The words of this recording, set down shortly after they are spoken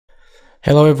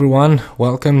Hello everyone,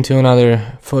 welcome to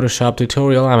another Photoshop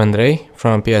tutorial. I'm Andrei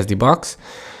from PSD BOX,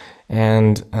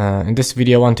 and in this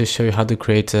video I want to show you how to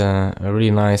create a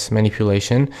really nice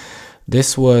manipulation.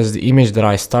 This was the image that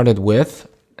I started with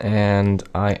and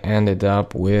I ended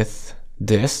up with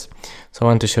this. So I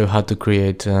want to show you how to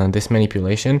create this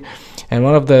manipulation, and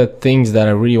one of the things that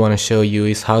I really want to show you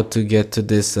is how to get to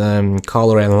this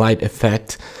color and light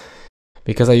effect,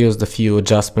 because I used a few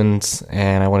adjustments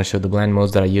and I want to show the blend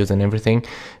modes that I used and everything,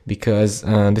 because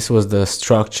this was the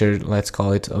structure, let's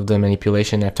call it, of the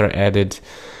manipulation after I added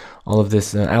all of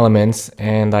these elements,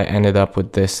 and I ended up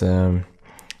with this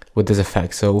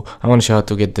effect. So I want to show how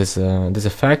to get this this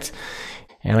effect,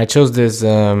 and I chose this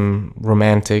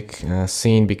romantic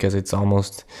scene because it's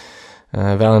almost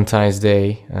Valentine's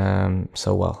Day, I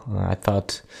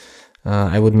thought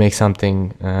I would make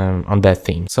something on that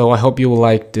theme. So I hope you will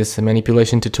like this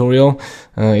manipulation tutorial.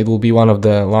 It will be one of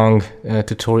the long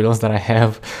tutorials that I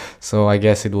have, so I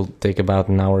guess it will take about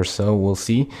an hour or so, we'll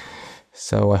see.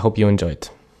 So I hope you enjoy it.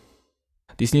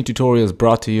 This new tutorial is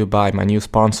brought to you by my new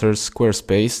sponsor,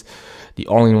 Squarespace, the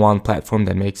all-in-one platform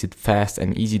that makes it fast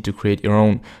and easy to create your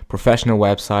own professional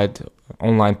website,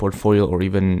 online portfolio, or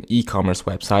even e-commerce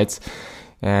websites.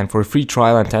 And for a free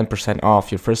trial and 10%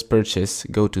 off your first purchase,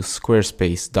 go to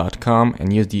squarespace.com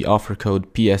and use the offer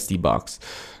code PSD BOX.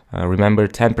 Remember,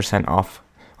 10% off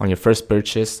on your first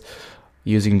purchase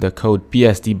using the code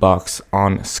PSD BOX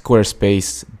on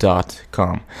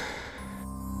squarespace.com.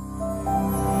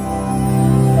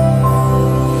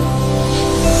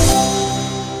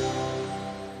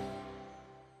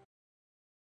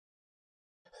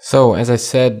 So, as I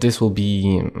said, this will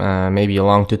be maybe a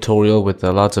long tutorial with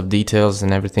lots of details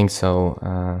and everything,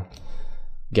 so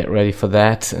get ready for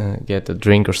that, get a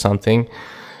drink or something.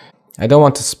 I don't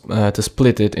want to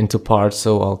split it into parts,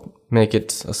 so I'll make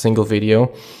it a single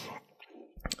video,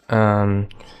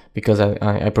 because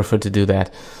I prefer to do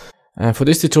that. For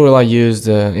this tutorial I used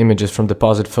images from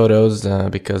Deposit Photos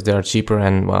because they are cheaper,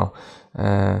 and well,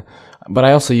 but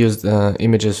I also used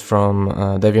images from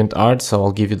DeviantArt, so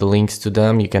I'll give you the links to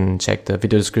them. You can check the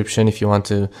video description if you want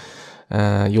to.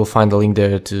 You'll find the link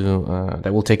there to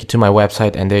that will take you to my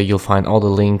website, and there you'll find all the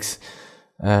links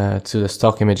to the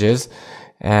stock images.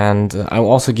 And I will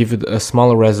also give you a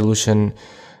smaller resolution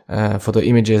for the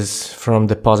images from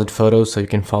Deposit Photos, so you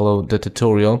can follow the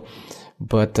tutorial.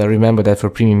 But remember that for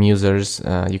premium users,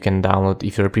 you can download,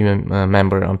 if you're a premium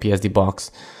member on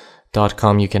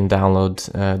PSDBox.com, you can download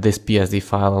this PSD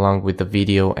file along with the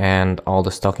video and all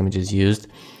the stock images used.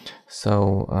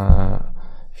 So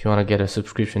if you want to get a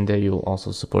subscription there, you'll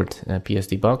also support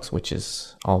PSD BOX, which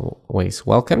is always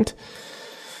welcomed.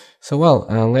 So well,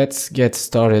 let's get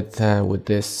started with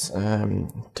this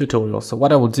tutorial. So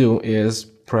what I will do is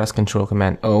press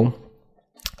Ctrl+Command-O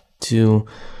to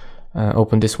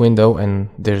open this window, and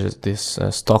there's this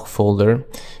stock folder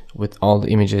with all the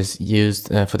images used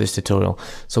for this tutorial.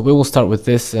 So we will start with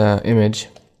this image,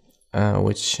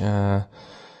 which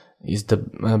is the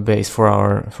base for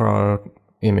our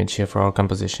image here, for our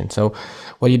composition. So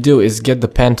what you do is get the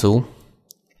pen tool,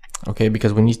 okay,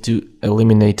 because we need to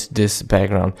eliminate this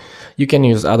background. You can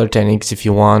use other techniques if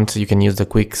you want. You can use the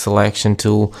quick selection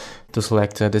tool to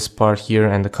select this part here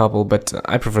and the couple, but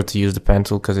I prefer to use the pen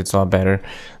tool because it's a lot better,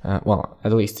 well,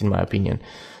 at least in my opinion.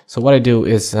 So what I do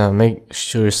is make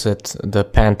sure you set the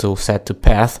pen tool set to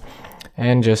path,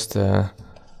 and just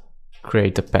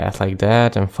create a path like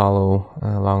that and follow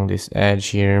along this edge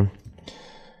here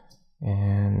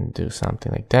and do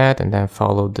something like that, and then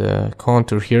follow the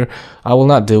contour here. I will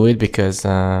not do it because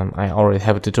I already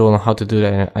have a tutorial on how to do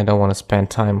that, and I don't want to spend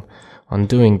time on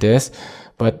doing this.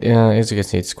 But as you can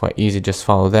see, it's quite easy. Just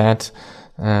follow that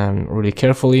really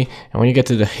carefully, and when you get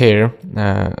to the hair,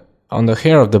 on the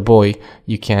hair of the boy,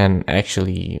 you can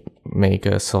actually make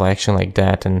a selection like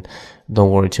that, and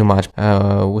don't worry too much.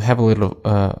 We have a little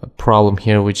problem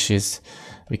here, which is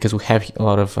because we have a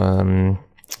lot of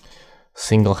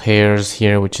single hairs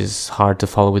here, which is hard to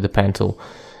follow with the pen tool,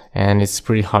 and it's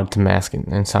pretty hard to mask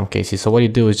in some cases. So what you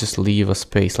do is just leave a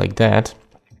space like that,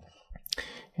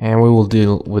 and we will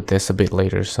deal with this a bit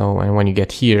later. So, and when you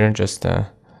get here, just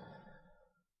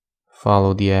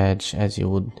follow the edge as you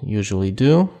would usually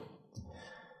do.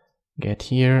 Get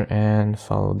here and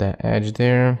follow that edge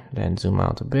there, then zoom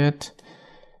out a bit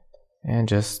and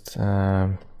just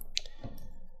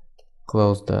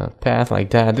close the path like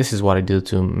that. This is what I do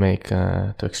to make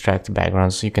to extract the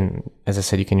backgrounds. So you can, as I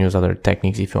said, you can use other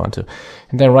techniques if you want to.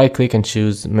 And then right click and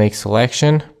choose make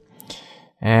selection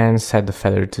and set the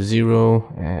feather to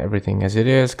 0, everything as it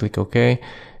is. Click OK,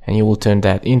 and you will turn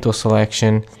that into a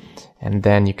selection. and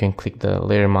then you can click the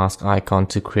layer mask icon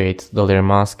to create the layer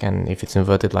mask, and if it's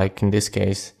inverted like in this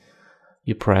case,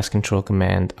 you press Ctrl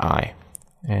Command I,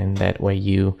 and that way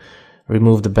you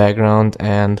remove the background,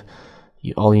 and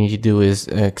all you need to do is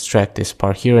extract this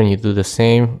part here, and you do the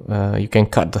same. You can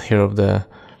cut the hair of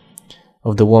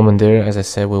the woman there. As I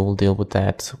said, we will deal with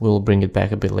that. We will bring it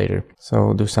back a bit later.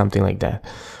 So do something like that.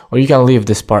 Or you can leave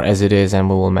this part as it is and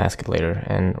we will mask it later,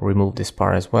 and remove this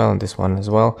part as well and this one as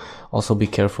well. Also be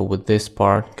careful with this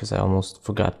part because I almost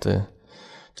forgot to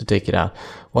take it out.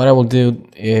 What I will do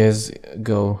is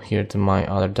go here to my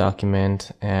other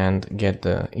document and get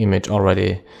the image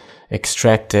already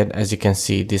extracted. As you can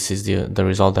see, this is the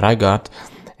result that I got,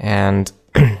 and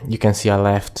you can see I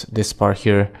left this part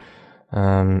here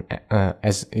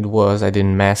as it was. I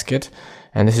didn't mask it,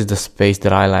 and this is the space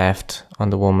that I left on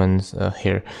the woman's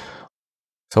hair.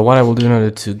 So what I will do in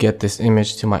order to get this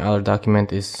image to my other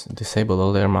document is disable the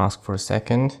layer mask for a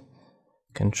second.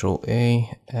 Control A,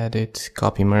 edit,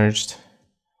 copy merged,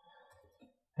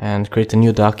 and create a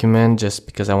new document just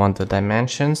because I want the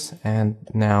dimensions. And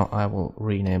now I will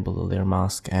re-enable the layer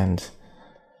mask and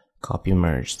copy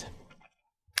merged.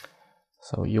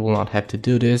 So you will not have to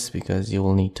do this because you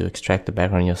will need to extract the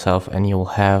background yourself, and you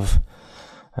will have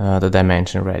the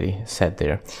dimension ready set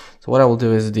there. So what I will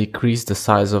do is decrease the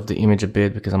size of the image a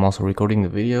bit because I'm also recording the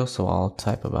video. So I'll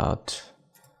type about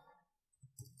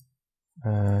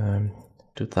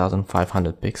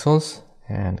 2500 pixels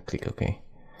and click OK.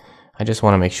 I just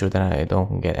want to make sure that I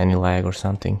don't get any lag or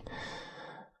something.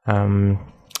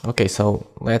 Okay, so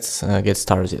let's get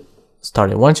started.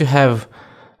 Once you have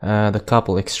the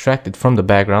couple extracted from the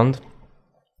background,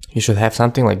 you should have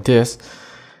something like this.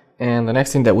 And the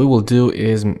next thing that we will do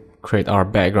is create our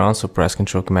background. So press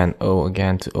Ctrl Command O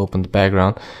again to open the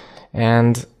background.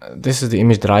 And this is the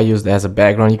image that I used as a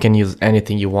background. You can use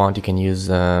anything you want. You can use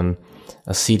a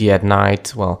city at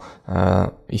night. Well,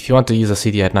 if you want to use a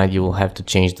city at night, you will have to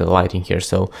change the lighting here.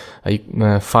 So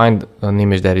you find an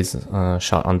image that is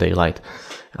shot on daylight.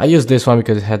 I used this one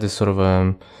because it had this sort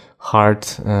of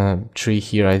heart tree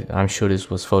here. I'm sure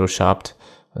this was photoshopped,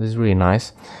 but it's really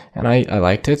nice, and I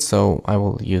liked it, so I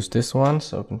will use this one.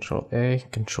 So Control A,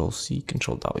 Control C,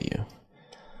 Control W,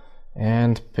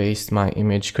 and paste my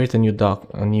image. Create a new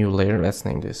layer. Let's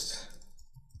name this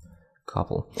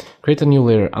couple. Create a new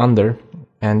layer under,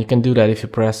 and you can do that if you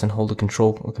press and hold the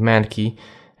Control Command key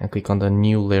and click on the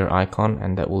new layer icon,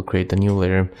 and that will create the new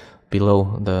layer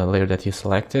below the layer that you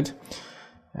selected.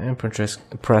 And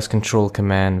press Control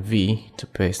Command V to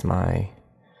paste my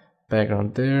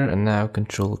background there, and now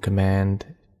Control Command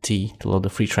T to load the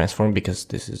free transform because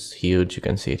this is huge. You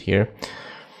can see it here,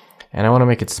 and I want to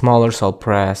make it smaller, so I'll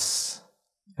press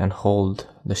and hold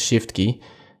the Shift key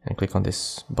and click on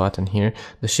this button here.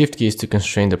 The Shift key is to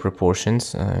constrain the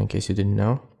proportions, in case you didn't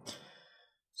know.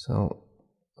 So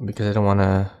because I don't want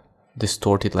to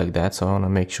distort it like that, so I want to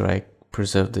make sure I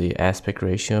preserve the aspect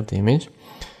ratio of the image.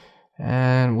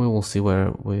 And we will see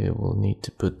where we will need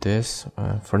to put this.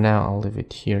 For now, I'll leave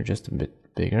it here just a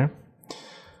bit bigger,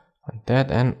 like that,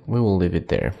 and we will leave it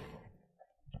there.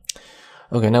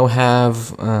 Okay, now we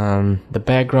have the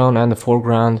background and the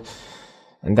foreground,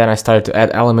 and then I started to add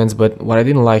elements, but what I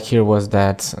didn't like here was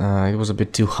that it was a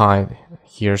bit too high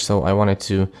here, so I wanted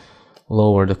to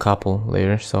lower the couple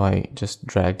layer, so I just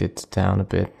dragged it down a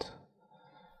bit,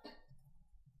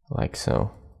 like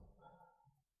so.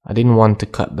 I didn't want to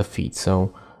cut the feet,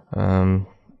 so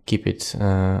keep it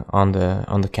on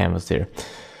the canvas there.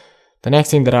 The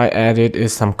next thing that I added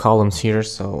is some columns here.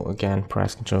 So again,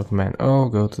 press Ctrl Command O,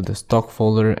 go to the stock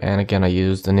folder, and again I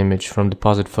used an image from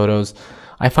Deposit Photos.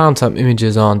 I found some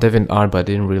images on DeviantArt, but I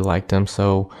didn't really like them,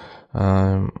 so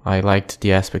I liked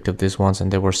the aspect of these ones,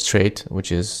 and they were straight,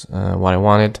 which is what I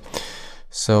wanted.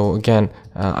 So again,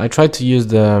 I tried to use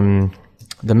the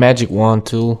magic wand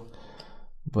tool,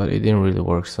 but it didn't really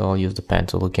work, so I'll use the pen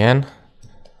tool again,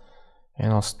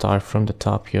 and I'll start from the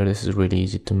top here. This is really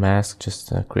easy to mask,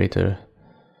 just create a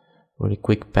really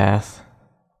quick path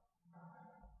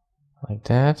like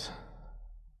that.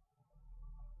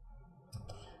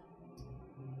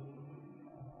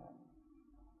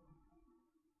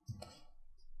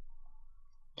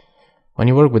 When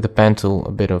you work with the pen tool,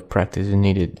 a bit of practice is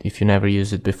needed if you never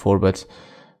used it before, but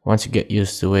once you get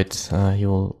used to it, you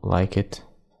will like it.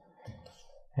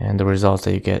 And the results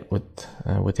that you get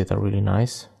with it are really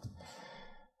nice.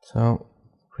 So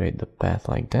create the path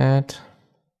like that.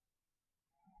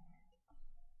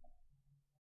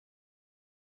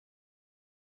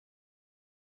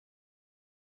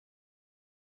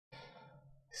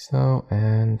 So,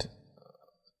 and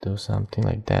do something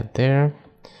like that there.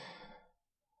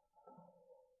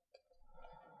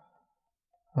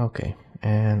 Okay,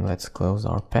 and let's close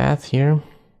our path here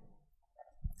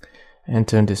and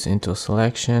turn this into a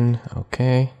selection.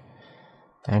 Okay,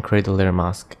 and create a layer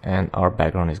mask, and our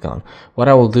background is gone. What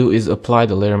I will do is apply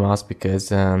the layer mask,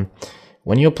 because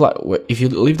when you apply, if you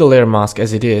leave the layer mask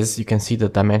as it is, you can see the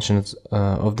dimensions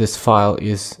of this file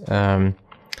is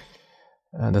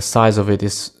the size of it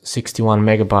is 61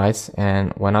 megabytes,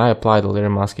 and when I apply the layer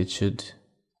mask, it should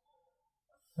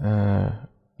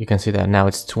you can see that now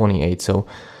it's 28. So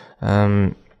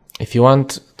if you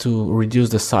want to reduce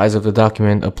the size of the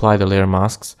document, apply the layer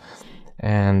masks,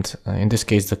 and in this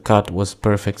case the cut was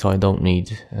perfect, so I don't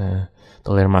need the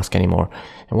layer mask anymore.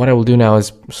 And what I will do now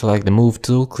is select the move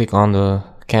tool, click on the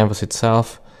canvas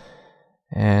itself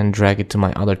and drag it to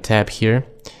my other tab here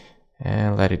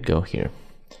and let it go here.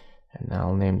 And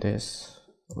I'll name this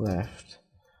left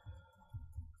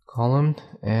column,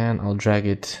 and I'll drag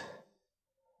it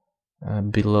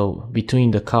below, between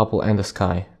the couple and the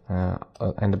sky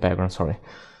and the background, sorry.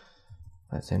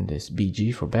 Let's name this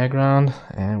BG for background,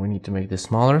 and we need to make this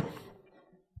smaller.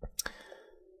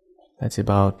 That's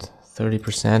about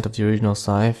 30% of the original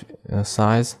size.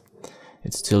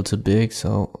 It's still too big,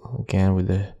 so again, with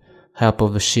the help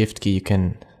of the shift key, you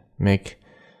can make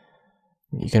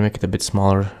it a bit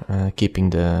smaller, keeping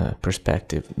the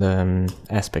perspective, the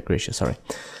aspect ratio, sorry.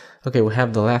 Okay, we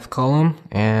have the left column,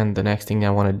 and the next thing I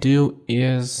want to do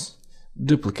is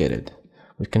duplicate it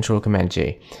with Control Command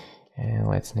J. And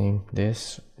let's name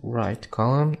this right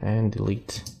column and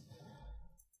delete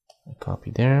a copy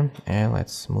there, and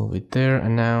let's move it there.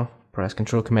 And now press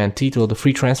Control Command T to load the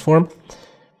free transform,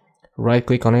 right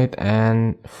click on it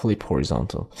and flip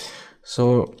horizontal.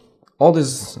 So all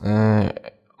this,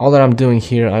 all that I'm doing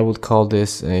here, I would call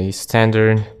this a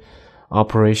standard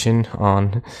operation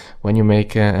on when you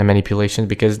make a manipulation,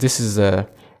 because this is the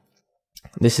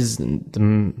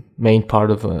main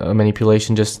part of a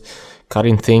manipulation, just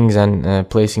cutting things and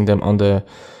placing them on the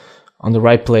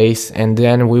right place. And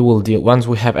then we will deal, once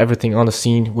we have everything on the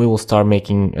scene, we will start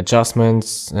making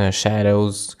adjustments,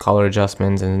 shadows, color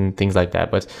adjustments and things like that.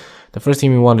 But the first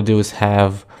thing we want to do is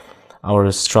have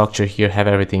our structure here, have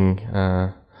everything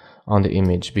on the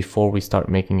image before we start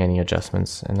making any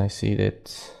adjustments. And I see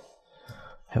that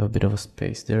I have a bit of a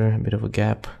space there, a bit of a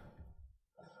gap.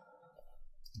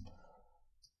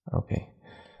 Okay,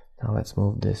 now let's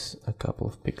move this a couple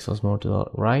of pixels more to the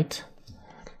right.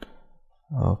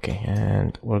 Okay,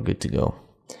 and we're good to go.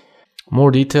 More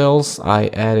details, I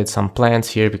added some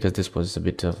plants here because this was a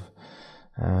bit of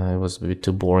it was a bit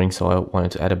too boring, so I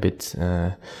wanted to add a bit,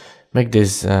 make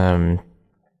this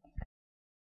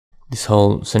this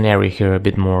whole scenario here a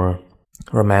bit more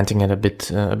romantic and a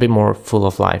bit more full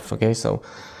of life. Okay, so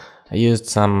I used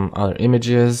some other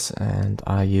images, and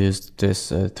I used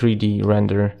this 3D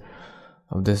render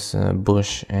of this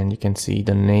bush, and you can see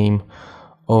the name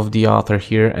of the author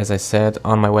here. As I said,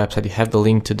 on my website you have the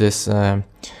link to this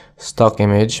stock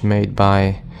image made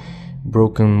by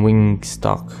Broken Wing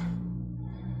Stock.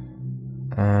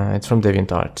 It's from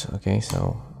DeviantArt. Okay,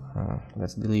 so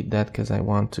let's delete that because I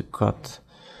want to cut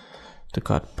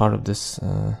part of this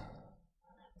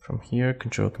from here.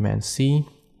 Control Command C,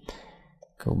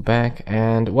 go back,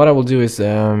 and what I will do is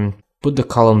put the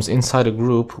columns inside a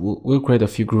group. We'll create a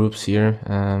few groups here.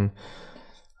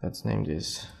 Let's name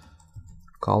this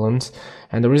columns,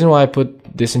 and the reason why I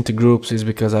put this into groups is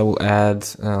because I will add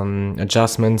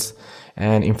adjustments,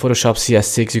 and in Photoshop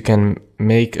CS6 you can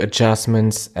make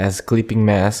adjustments as clipping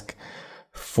mask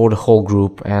for the whole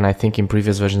group, and I think in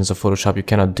previous versions of Photoshop you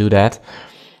cannot do that.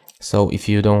 So if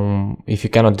you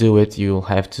cannot do it, you'll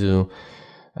have to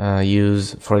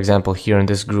use, for example, here in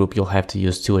this group you'll have to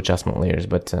use 2 adjustment layers,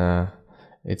 but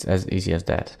it's as easy as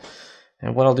that.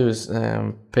 And what I'll do is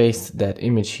paste that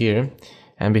image here,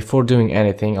 and before doing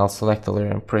anything I'll select the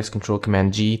layer and press Control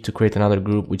Command G to create another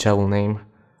group, which I will name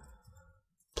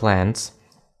plants,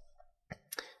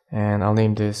 and I'll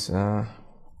name this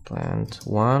plant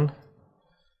 1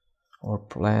 or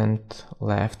plant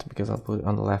left, because I'll put it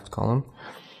on the left column,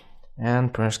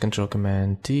 and press Control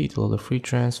Command T to load the free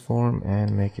transform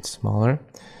and make it smaller.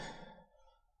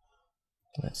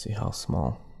 Let's see how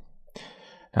small.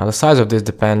 Now the size of this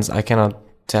depends. I cannot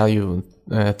tell you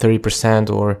 30%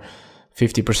 or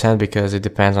 50% because it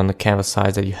depends on the canvas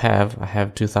size that you have. I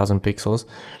have 2000 pixels,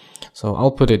 so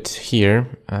I'll put it here.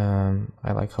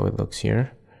 I like how it looks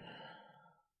here.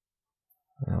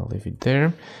 I'll leave it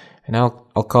there, and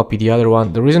I'll copy the other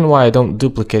one. The reason why I don't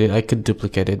duplicate it, I could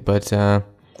duplicate it, but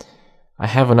I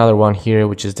have another one here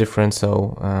which is different.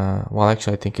 So well,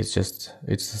 actually I think it's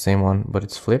the same one, but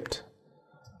it's flipped.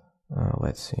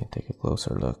 Let's see, take a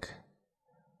closer look.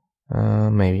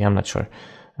 Maybe, I'm not sure.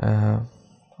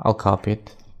 I'll copy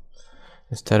it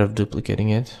instead of duplicating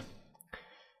it.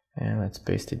 And let's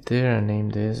paste it there and name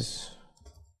this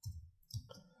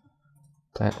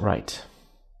plant right.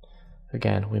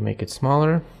 Again, we make it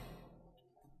smaller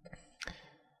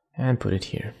and put it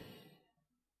here.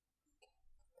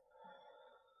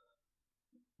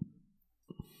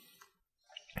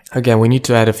 Again, we need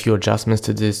to add a few adjustments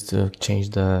to this to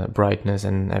change the brightness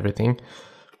and everything,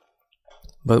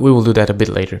 but we will do that a bit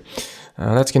later.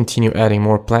 Let's continue adding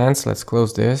more plants. Let's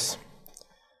close this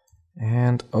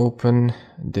and open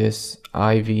this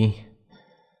ivy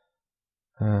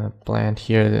plant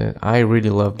here. I really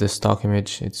love this stock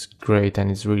image. It's great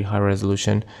and it's really high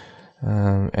resolution,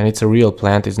 and it's a real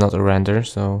plant. It's not a render,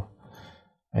 so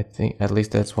I think, at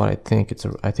least that's what I think.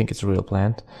 I think it's a real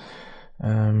plant.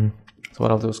 So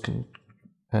what I'll do is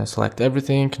select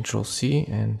everything, Control C,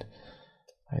 and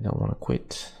I don't want to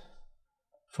quit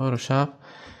Photoshop.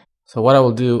 So what I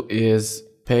will do is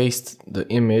paste the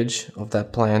image of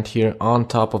that plant here on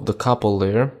top of the couple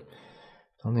layer.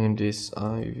 I'll name this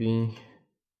Ivy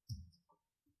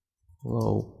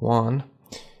Low 1,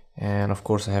 and of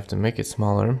course I have to make it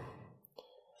smaller.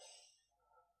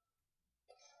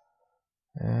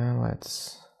 And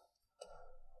let's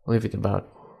leave it about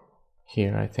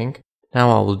here, I think.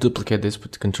 Now I will duplicate this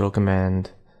with Control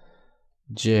Command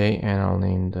J, and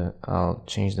I'll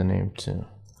change the name to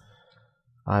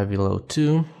Ivy Low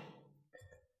 2.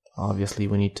 Obviously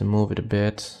we need to move it a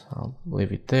bit. I'll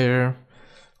leave it there,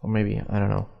 or maybe, I don't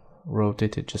know,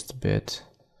 rotate it just a bit.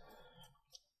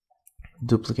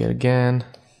 Duplicate again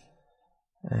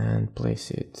and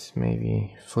place it,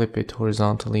 maybe flip it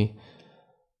horizontally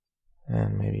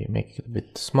and maybe make it a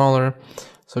bit smaller.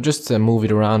 So just move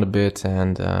it around a bit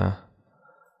and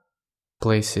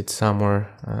place it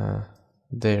somewhere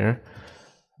there.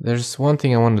 There's one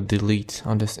thing I want to delete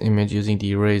on this image using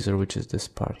the eraser, which is this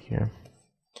part here,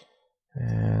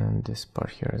 and this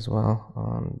part here as well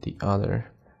on the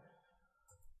other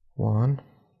one.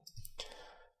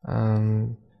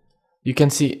 You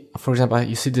can see, for example,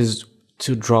 you see these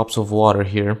 2 drops of water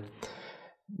here,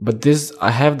 but this, I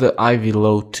have the Ivy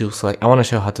Low 2 select. I want to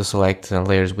show how to select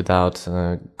layers without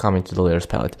coming to the layers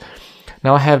palette.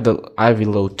 Now I have the Ivy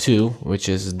Low 2, which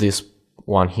is this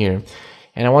one here,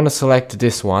 and I want to select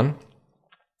this one,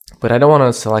 but I don't want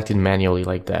to select it manually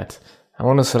like that. I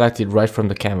want to select it right from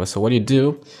the canvas. So what you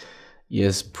do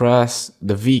is press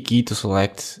the V key to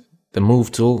select the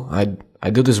move tool. I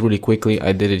do this really quickly.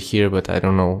 I did it here, but I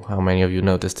don't know how many of you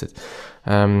noticed it.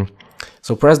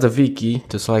 So press the V key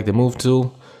to select the move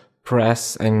tool,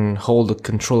 press and hold the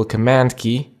Control Command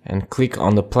key and click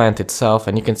on the plant itself,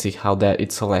 and you can see how that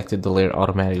it selected the layer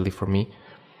automatically for me.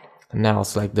 And now I'll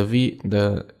select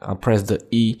I'll press the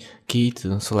E key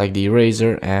to select the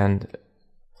eraser and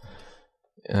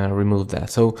remove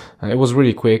that. So it was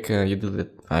really quick. You do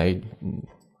that.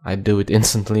 I do it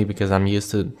instantly because I'm used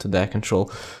to that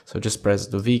control. So just press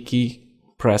the V key,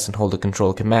 press and hold the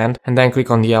Control Command, and then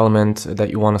click on the element that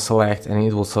you want to select, and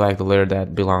it will select the layer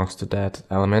that belongs to that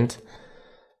element.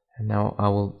 And now I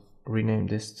will rename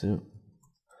this to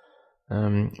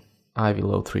Ivy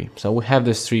Low 3. So we have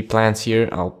these 3 plants here.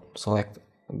 I'll select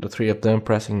the 3 of them,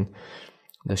 pressing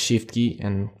the Shift key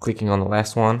and clicking on the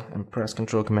last one, and press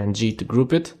Control Command G to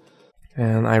group it.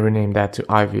 And I rename that to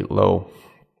Ivy Low.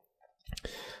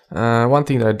 One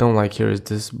thing that I don't like here is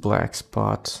this black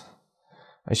spot.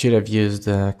 I should have used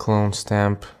the clone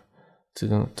stamp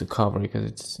to cover it because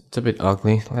it's a bit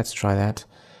ugly. Let's try that.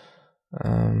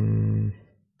 The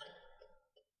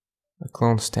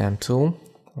clone stamp tool.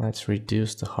 Let's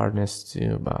reduce the hardness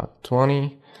to about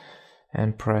 20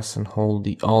 and press and hold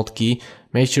the Alt key.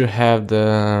 Make sure you have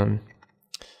the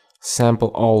sample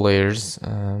all layers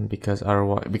because I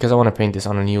want to paint this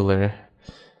on a new layer.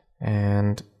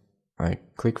 And I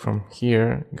click from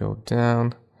here, go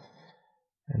down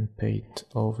and paint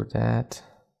over that.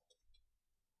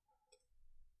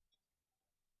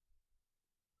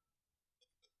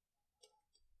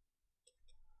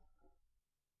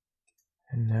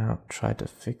 And now try to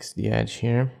fix the edge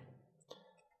here,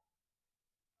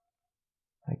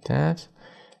 like that.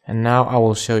 And now I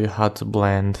will show you how to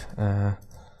blend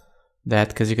that,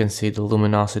 because you can see the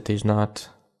luminosity is not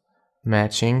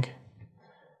matching.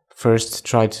 First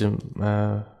try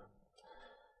to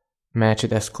match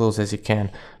it as close as you can,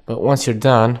 but once you're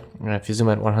done, if you zoom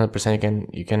at 100%,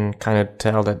 you can kind of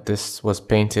tell that this was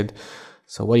painted.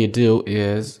 So what you do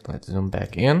is, let's zoom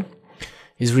back in,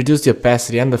 is reduce the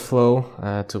opacity and the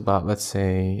flow to about, let's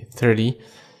say, 30,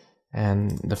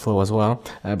 and the flow as well.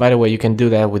 By the way, you can do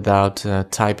that without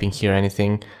typing here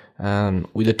anything.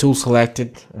 With the tool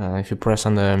selected, if you press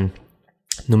on the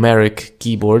numeric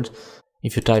keyboard,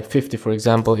 if you type 50, for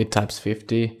example, it types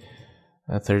 50.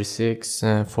 36,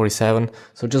 47.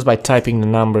 So just by typing the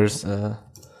numbers,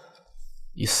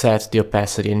 you set the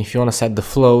opacity. And if you want to set the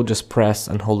flow, just press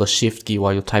and hold the shift key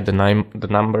while you type the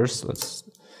numbers. Let's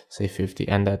say 50,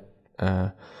 and that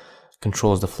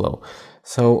controls the flow.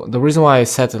 So the reason why I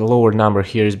set a lower number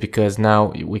here is because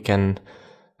now we can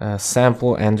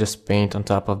sample and just paint on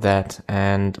top of that,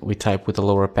 and we type with a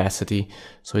lower opacity,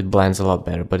 so it blends a lot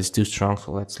better, but it's too strong,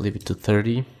 so let's leave it to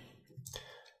 30,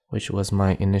 which was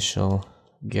my initial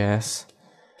guess.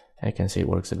 I can see it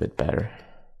works a bit better.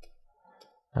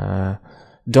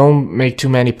 Don't make too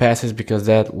many passes, because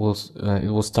that will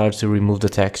it will start to remove the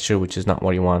texture, which is not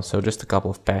what you want. So just a couple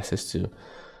of passes to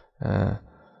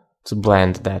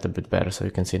blend that a bit better, so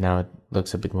you can see now it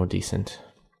looks a bit more decent.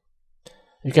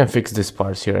 You can fix these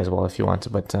parts here as well if you want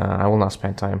to, but I will not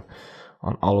spend time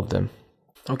on all of them.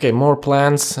 Okay, more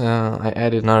plants. I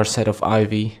added another set of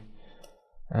ivy,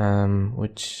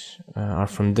 which are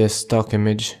from this stock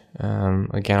image.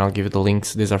 Again, I'll give you the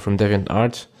links. These are from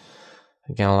DeviantArt.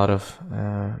 Again, a lot of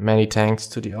many thanks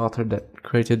to the author that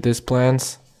created these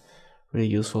plants. Really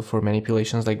useful for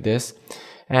manipulations like this.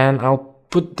 And I'll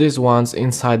put these ones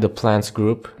inside the plants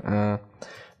group,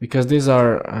 because these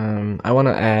are I want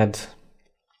to add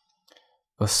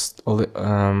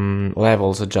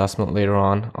levels adjustment later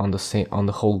on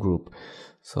the whole group.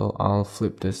 So I'll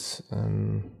flip this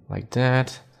like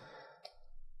that.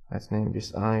 Let's name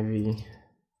this ivy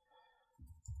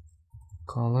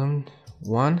column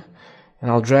 1,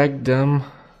 and I'll drag them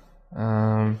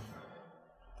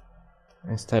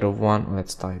instead of 1.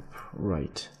 Let's type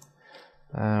right.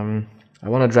 I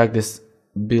want to drag this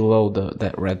below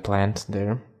that red plant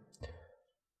there.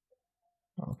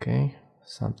 Okay,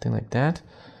 something like that.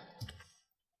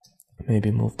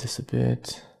 Maybe move this a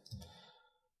bit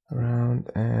around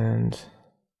and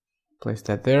place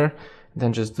that there.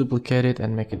 Then just duplicate it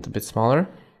and make it a bit smaller.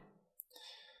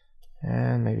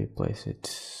 And maybe place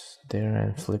it there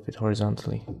and flip it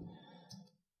horizontally.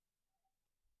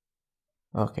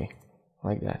 Okay,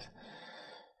 like that.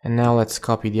 And now let's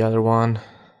copy the other one.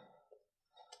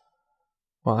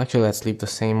 Well, actually, let's leave the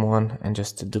same one and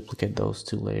just duplicate those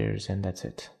 2 layers, and that's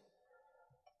it.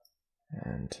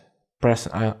 And press,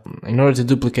 in order to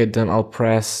duplicate them, I'll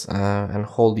press and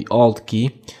hold the Alt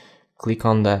key, click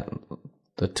on the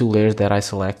 2 layers that I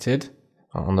selected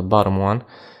on the bottom one,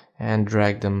 and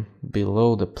drag them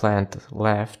below the plant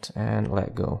left and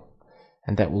let go.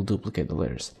 And that will duplicate the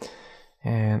layers.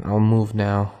 And I'll move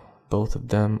now both of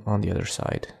them on the other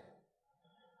side.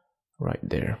 Right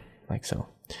there, like so.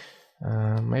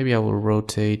 Maybe I will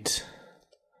rotate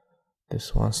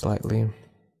this one slightly.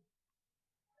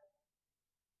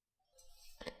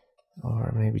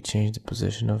 Or maybe change the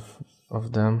position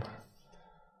of them.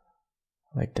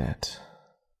 Like that.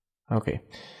 Okay.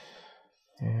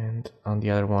 And on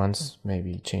the other ones,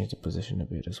 maybe change the position a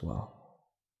bit as well.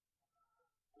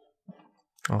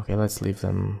 Okay, let's leave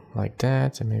them like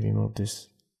that and maybe move this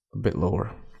a bit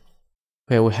lower.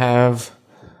 Okay, we have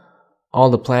all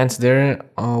the plants there.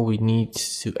 All we need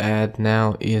to add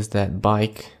now is that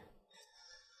bike.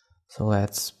 So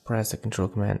let's press the Control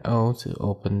Command O to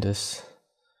open this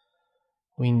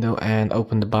window and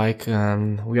open the bike.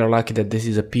 We are lucky that this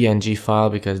is a PNG file,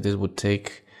 because this would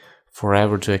take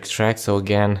forever to extract. So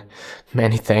again,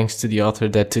 many thanks to the author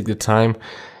that took the time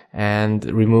and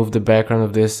removed the background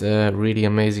of this really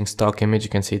amazing stock image. You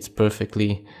can see it's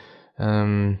perfectly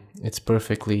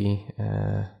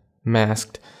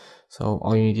masked. So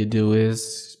all you need to do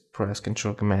is press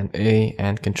Control Command A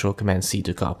and Control Command C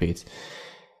to copy it.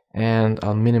 And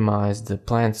I'll minimize the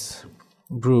plants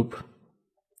group.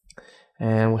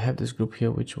 And we have this group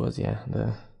here, which was,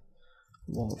 the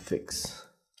wall fix.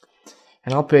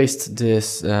 And I'll paste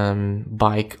this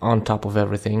bike on top of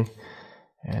everything.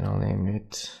 And I'll name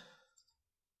it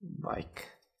bike.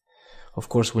 Of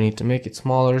course, we need to make it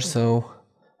smaller. So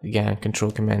again,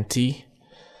 Control Command T.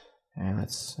 And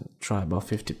let's try about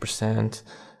 50%.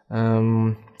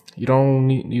 You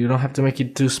don't have to make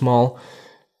it too small.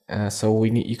 So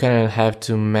you kind of have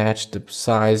to match the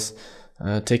size.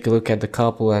 Take a look at the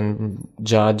couple and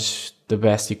judge the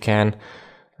best you can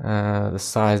the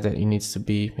size that it needs to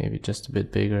be. Maybe just a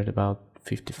bit bigger, at about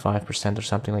 55% or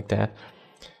something like that.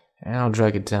 And I'll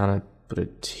drag it down and put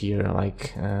it here,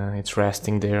 like it's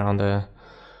resting there on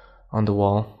the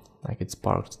wall, like it's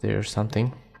parked there or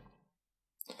something.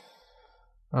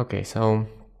 Okay, so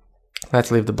let's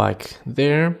leave the bike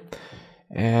there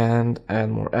and add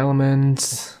more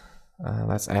elements.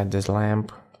 Let's add this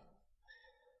lamp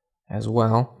as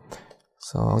well.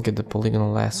 So I'll get the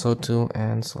polygonal lasso tool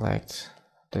and select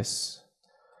this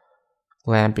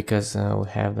lamp, because we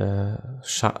have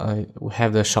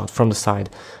the shot from the side.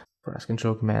 Press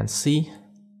Ctrl Command C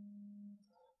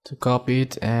to copy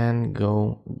it and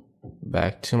go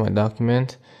back to my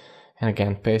document, and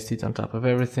again paste it on top of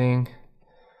everything.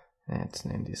 Let's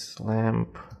name this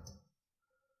lamp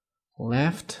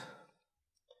left.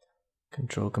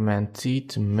 Ctrl Command T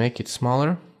to make it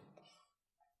smaller,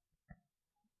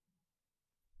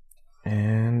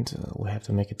 and we have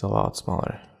to make it a lot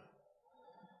smaller,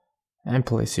 and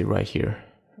place it right here,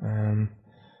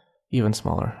 even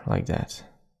smaller, like that.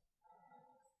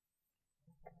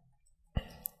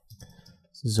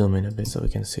 Zoom in a bit so we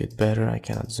can see it better. I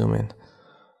cannot zoom in.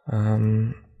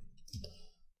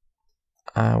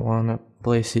 I want to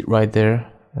place it right there,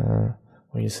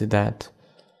 where you see that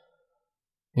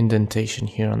indentation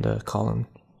here on the column.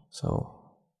 So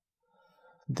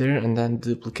there, and then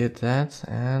duplicate that,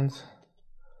 and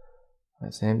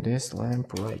let's name this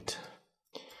lamp right.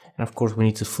 And of course we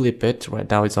need to flip it. Right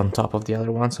now it's on top of the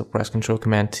other one, so press Ctrl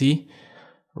Command T,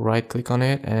 right click on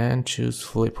it and choose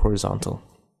flip horizontal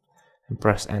and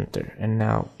press enter, and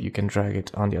now you can drag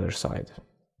it on the other side.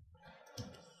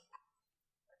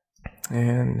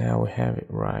 And now we have it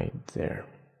right there.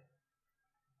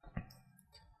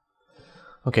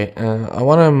 Okay, I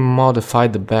want to modify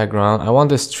the background. I want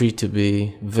this tree to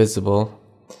be visible,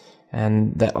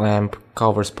 and that lamp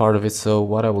covers part of it. So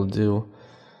what I will do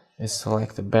is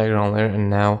select the background layer, and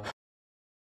now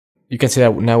you can see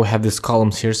that now we have these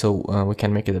columns here, so we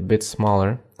can make it a bit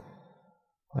smaller,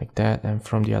 like that, and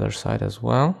from the other side as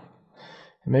well.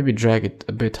 And maybe drag it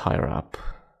a bit higher up,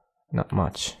 not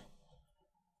much.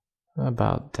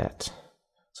 About that.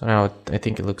 So now I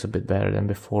think it looks a bit better than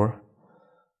before.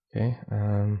 Okay,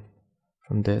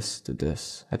 from this to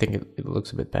this, I think it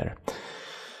looks a bit better.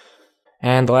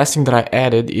 And the last thing that I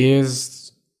added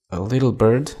is a little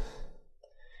bird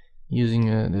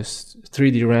using this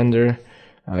 3D render.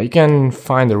 You can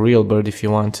find a real bird if you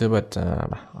want to, but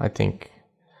I think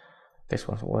this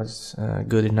one was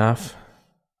good enough.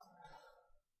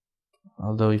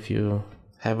 Although if you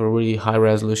have a really high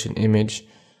resolution image,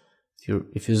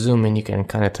 if you zoom in, you can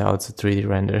kind of tell it's a 3D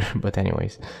render. But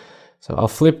anyways, so I'll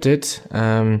flip it.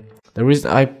 The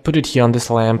reason I put it here on this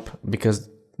lamp, because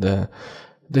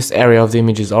this area of the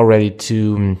image is already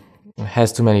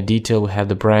has too many detail. We have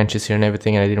the branches here and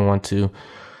everything, and I didn't want to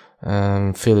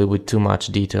fill it with too much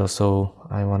detail. So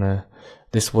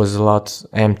this was a lot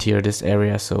emptier, this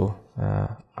area, so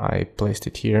I placed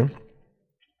it here.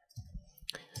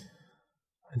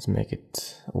 Let's make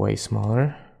it way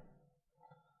smaller.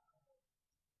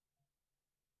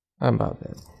 About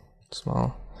that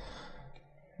small,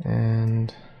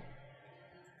 and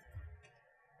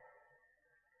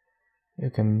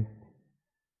you can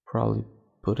probably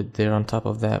put it there on top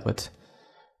of that, but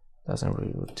it doesn't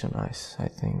really look too nice, I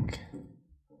think.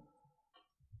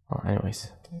 Well,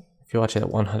 anyways, if you watch it at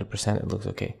 100%, it looks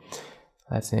okay.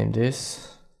 Let's name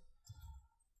this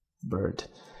bird.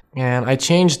 And I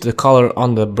changed the color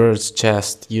on the bird's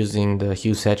chest using the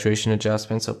hue saturation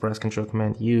adjustment, so press Ctrl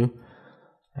Command U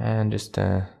and just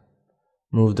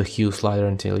move the hue slider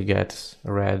until you get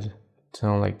a red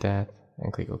tone like that,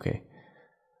 and click OK.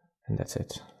 And that's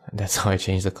it. And that's how I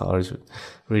change the colors.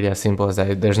 Really as simple as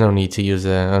that. There's no need to use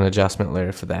an adjustment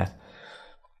layer for that.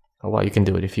 Well, you can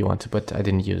do it if you want to, but I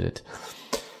didn't use it.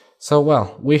 So,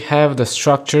 well, we have the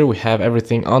structure, we have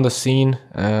everything on the scene.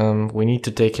 We need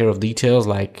to take care of details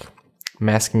like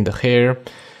masking the hair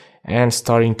and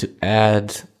starting to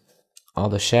add all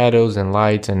the shadows and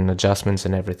lights and adjustments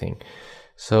and everything.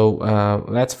 So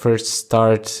let's first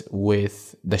start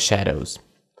with the shadows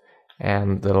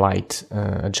and the light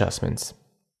adjustments.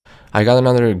 I got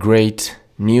another great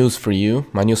news for you.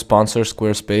 My new sponsor,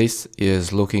 Squarespace,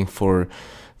 is looking for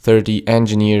 30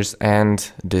 engineers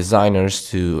and designers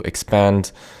to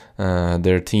expand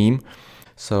their team.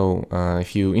 So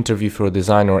if you interview for a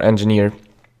design or engineer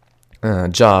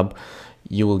job,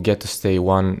 you will get to stay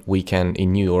 1 weekend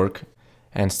in New York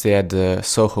and stay at the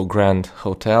Soho Grand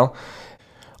Hotel.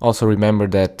 Also remember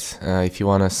that if you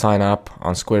want to sign up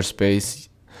on Squarespace,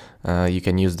 you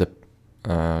can use the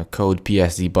code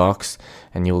PSD BOX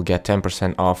and you will get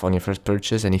 10% off on your first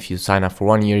purchase. And if you sign up for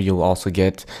 1 year, you'll also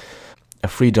get a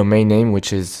free domain name,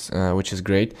 which is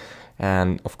great.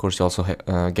 And of course you also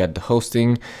get the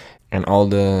hosting and all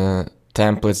the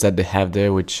templates that they have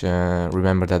there, which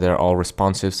remember that they're all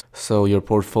responsive, so your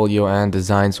portfolio and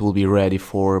designs will be ready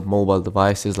for mobile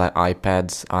devices like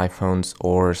iPads, iPhones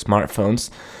or smartphones.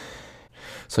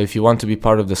 So if you want to be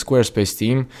part of the Squarespace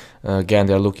team, again,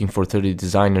 they're looking for 30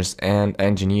 designers and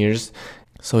engineers.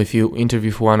 So if you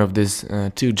interview for one of these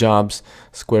 2 jobs,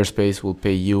 Squarespace will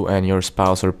pay you and your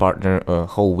spouse or partner a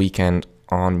whole weekend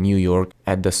on New York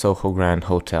at the Soho Grand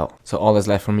Hotel. So all that's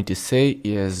left for me to say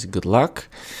is good luck,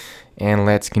 and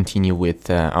let's continue with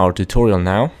our tutorial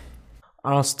now.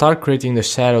 I'll start creating the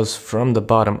shadows from the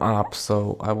bottom up,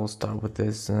 so I will start with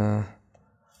this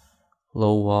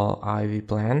low wall ivy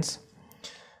plants.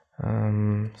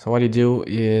 So what you do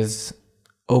is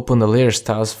open the layer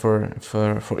styles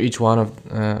for each one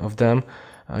of them.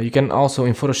 You can also,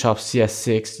 in Photoshop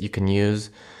CS6, you can use,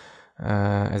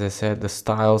 as I said, the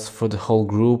styles for the whole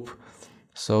group.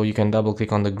 So you can double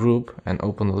click on the group and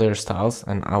open the layer styles,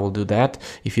 and I will do that.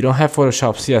 If you don't have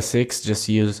Photoshop CS6, just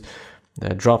use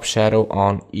the drop shadow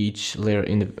on each layer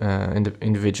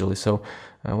individually. So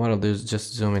what I'll do is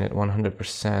just zoom in at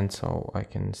 100% so I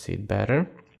can see it better.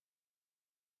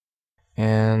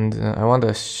 And I want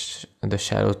the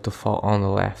shadow to fall on the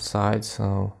left side,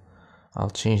 so I'll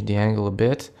change the angle a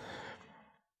bit.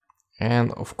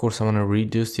 And of course I want to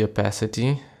reduce the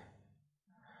opacity.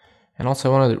 And also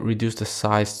I want to reduce the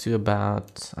size to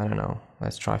about, I don't know,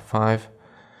 let's try 5.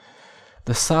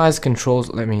 The size controls,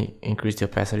 let me increase the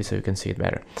opacity so you can see it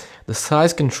better. The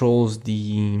size controls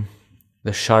the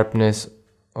sharpness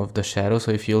of the shadow.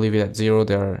 So if you leave it at 0,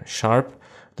 they're sharp.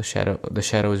 The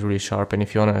shadow is really sharp, and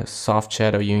if you want a soft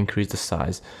shadow, you increase the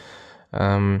size. I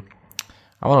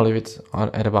want to leave it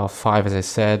at about 5, as I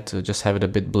said, to just have it a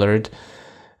bit blurred.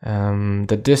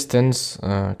 The distance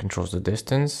controls the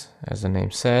distance, as the name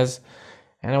says,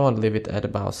 and I want to leave it at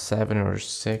about 7 or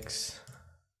 6.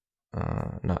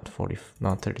 Not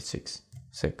 36,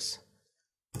 6.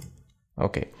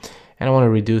 Okay, and I want to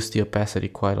reduce the opacity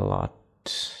quite a lot.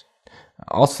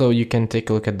 Also, you can take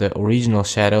a look at the original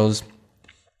shadows.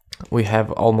 We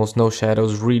have almost no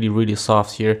shadows, really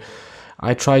soft here.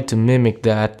 I tried to mimic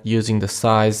that using the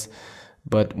size,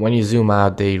 but when you zoom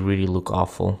out, they really look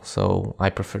awful. So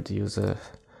I prefer to use a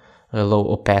low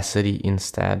opacity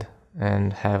instead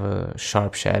and have a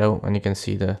sharp shadow, and you can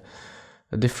see the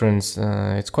difference.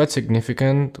 It's quite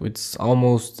significant. It's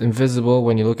almost invisible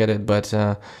when you look at it, but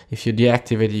if you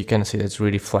deactivate it, you can see that it's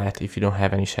really flat if you don't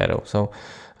have any shadow. So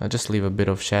just leave a bit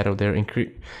of shadow there.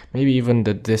 Maybe even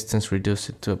the distance, reduce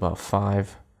it to about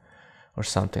 5 or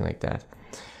something like that.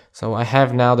 So I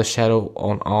have now the shadow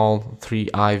on all 3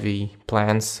 ivy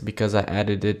plants because I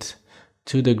added it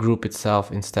to the group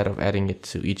itself instead of adding it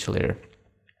to each layer.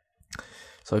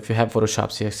 So if you have Photoshop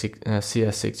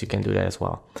CS6, you can do that as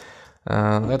well.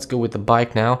 Let's go with the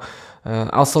bike now.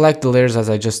 I'll select the layers as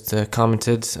I just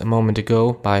commented a moment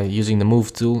ago by using the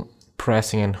move tool,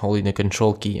 pressing and holding the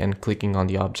control key and clicking on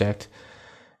the object,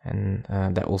 and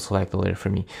that will select the layer for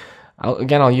me.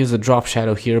 I'll use the drop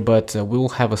shadow here, but we will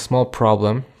have a small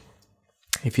problem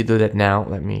if you do that now.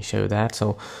 Let me show you that.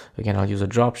 So again, I'll use a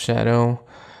drop shadow.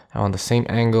 I want the same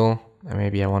angle, and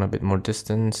maybe I want a bit more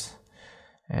distance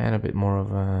and a bit more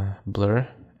of a blur.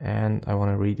 And I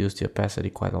want to reduce the opacity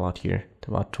quite a lot here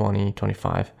to about 20,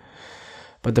 25.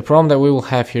 But the problem that we will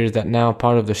have here is that now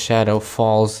part of the shadow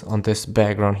falls on this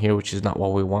background here, which is not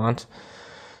what we want.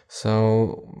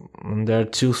 So there are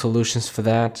 2 solutions for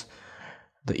that.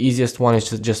 The easiest one is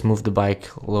to just move the bike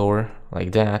lower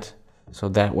like that. So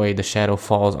that way the shadow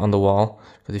falls on the wall.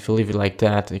 But if you leave it like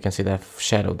that, you can see that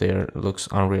shadow there looks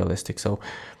unrealistic. So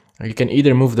you can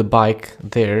either move the bike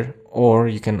there, or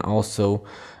you can also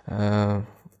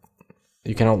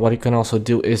what you can also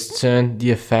do is turn the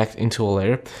effect into a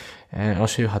layer, and I'll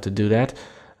show you how to do that.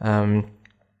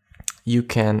 You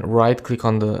can right click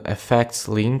on the effects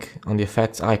link, on the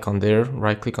effects icon there,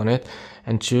 right click on it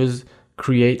and choose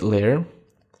create layer,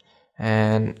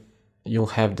 and you'll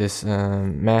have this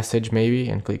message maybe,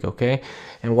 and click OK.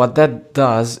 And what that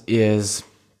does is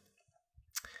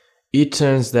it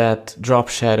turns that drop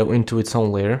shadow into its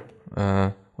own layer,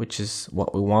 which is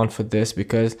what we want for this,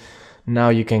 because now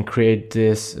you can create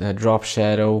this drop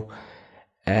shadow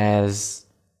as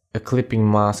a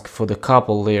clipping mask for the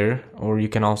couple layer, or you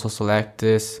can also select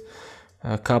this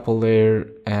couple layer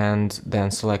and then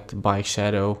select bike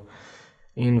shadow,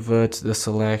 invert the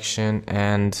selection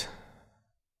and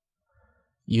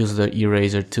use the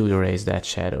eraser to erase that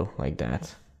shadow like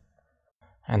that.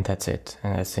 And that's it,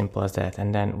 and as simple as that.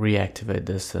 And then reactivate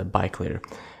this bike layer.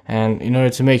 And in order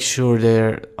to make sure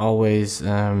they're always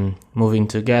moving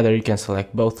together, you can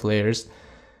select both layers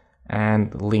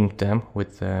and link them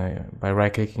with by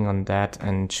right clicking on that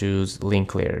and choose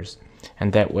link layers.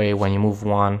 And that way when you move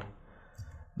one,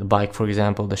 the bike for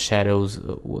example, the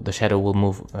shadow will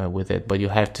move with it, but you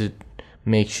have to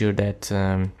make sure that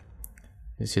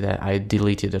you see that I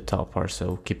deleted the top part,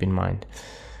 so keep in mind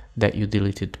that you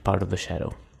deleted part of the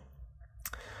shadow.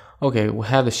 Okay, we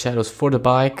have the shadows for the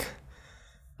bike.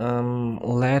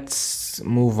 Let's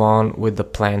move on with the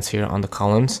plants here on the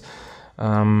columns.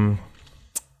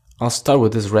 I'll start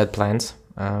with this red plant.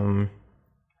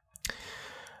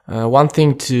 One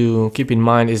thing to keep in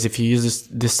mind is if you use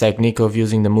this technique of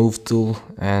using the move tool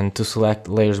and to select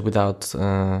layers without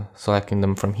selecting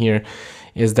them from here,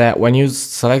 is that when you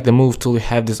select the move tool, you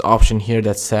have this option here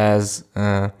that says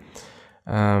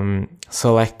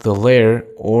select the layer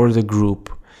or the group.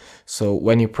 So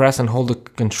when you press and hold the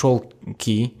control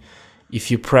key, if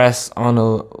you press on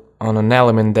an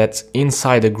element that's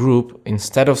inside a group,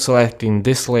 instead of selecting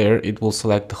this layer, it will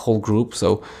select the whole group.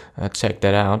 So check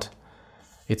that out.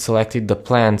 It selected the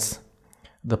plants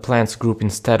group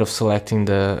instead of selecting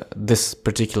this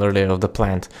particular layer of the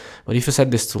plant. But if you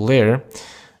set this to layer,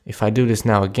 if I do this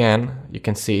now again, you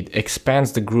can see it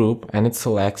expands the group and it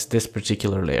selects this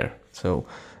particular layer. So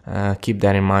keep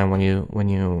that in mind when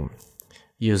you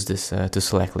use this to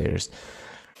select layers.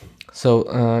 So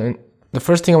the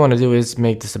first thing I want to do is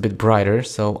make this a bit brighter.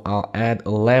 So I'll add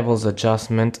a levels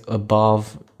adjustment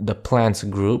above the plants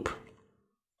group.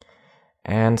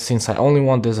 And since I only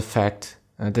want this effect,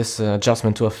 this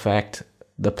adjustment to affect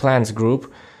the plants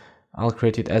group, I'll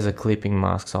create it as a clipping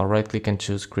mask. So I'll right click and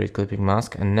choose create clipping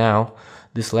mask. And now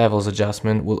this levels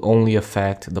adjustment will only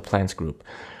affect the plants group.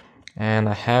 And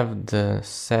I have the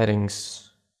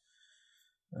settings,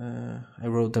 I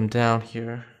wrote them down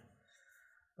here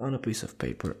on a piece of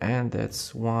paper, and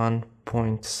that's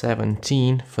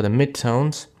 1.17 for the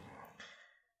midtones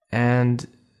and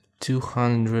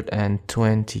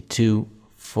 222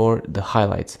 for the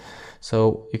highlights.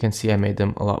 So you can see I made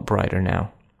them a lot brighter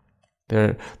now.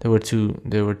 They were too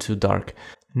dark.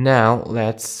 Now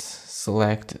let's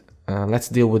select. Let's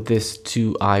deal with this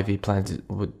two ivy plants,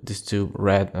 with these two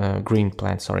green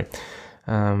plants. Sorry.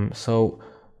 So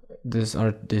these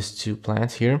are these two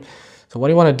plants here. So what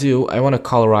I want to do, I want to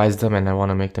colorize them and I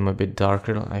want to make them a bit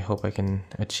darker. I hope I can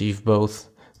achieve both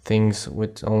things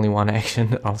with only one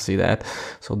action. I'll see that.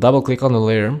 So double click on the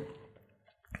layer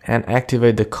and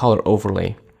activate the color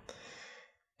overlay.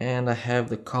 And I have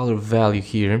the color value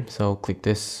here. So click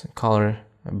this color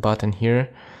button here.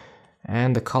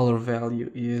 And the color value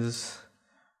is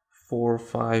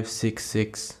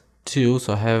 45662.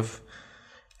 So I have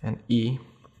an E.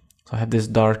 So I have this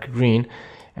dark green.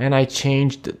 And I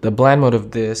changed the blend mode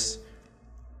of this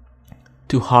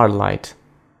to hard light.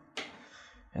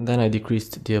 And then I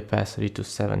decreased the opacity to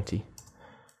 70.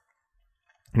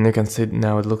 And you can see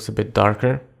now it looks a bit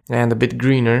darker and a bit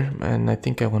greener. And I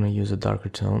think I want to use a darker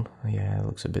tone. Yeah, it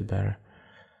looks a bit better.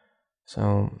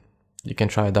 So you can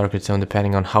try a darker tone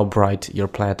depending on how bright your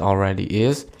plant already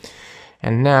is.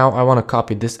 And now I want to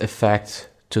copy this effect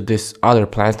to this other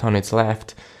plant on its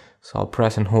left. So I'll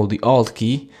press and hold the Alt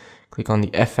key. Click on the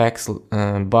FX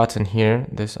button here,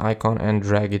 this icon, and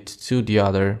drag it to the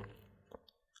other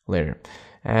layer.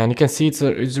 And you can see it's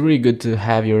really good to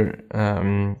have your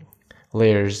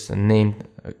layers named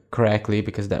correctly,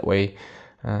 because that way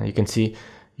you can see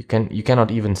you cannot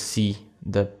even see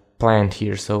the plant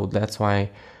here. So that's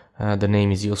why the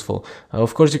name is useful.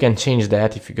 Of course, you can change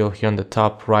that. If you go here on the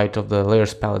top right of the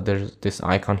layers palette, there's this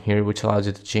icon here which allows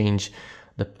you to change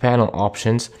the panel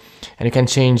options, and you can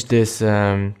change this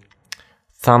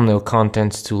thumbnail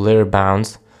contents to layer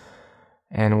bounds.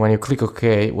 And when you click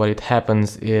OK, what it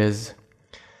happens is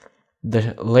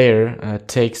the layer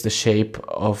takes the shape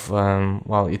of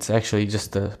well, it's actually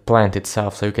just the plant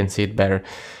itself, so you can see it better.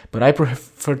 But I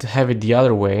prefer to have it the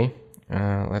other way.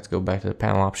 Let's go back to the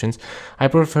panel options. I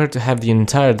prefer to have the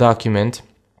entire document,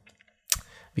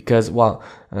 because, well,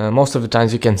 most of the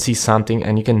times you can see something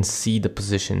and you can see the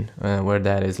position where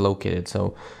that is located.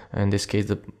 So in this case,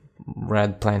 the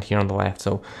red plant here on the left.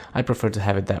 So I prefer to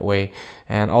have it that way.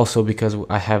 And also because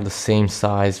I have the same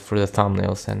size for the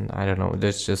thumbnails, and I don't know,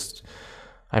 there's just,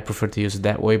 I prefer to use it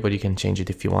that way, but you can change it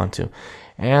if you want to.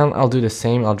 And I'll do the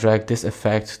same. I'll drag this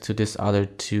effect to this other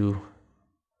two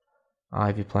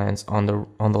ivy plants on the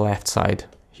left side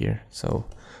here, so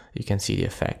you can see the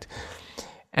effect.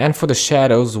 And for the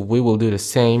shadows, we will do the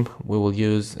same. We will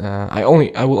use I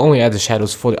will only add the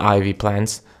shadows for the ivy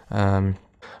plants.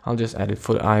 I'll just add it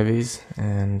for the ivies,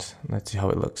 and let's see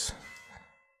how it looks.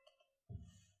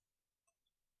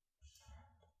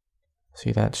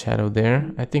 See that shadow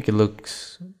there? I think it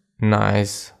looks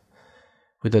nice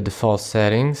with the default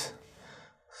settings.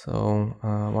 So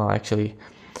well, actually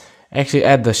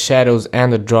add the shadows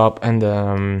and the drop and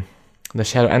the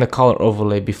shadow and the color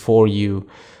overlay before you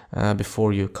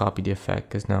copy the effect,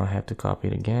 because now I have to copy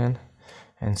it again.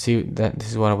 And see that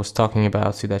this is what I was talking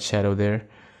about. See that shadow there?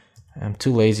 I'm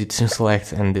too lazy to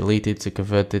select and delete it to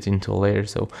convert it into a layer.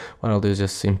 So what I'll do is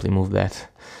just simply move that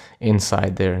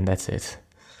inside there, and that's it.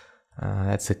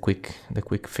 That's the quick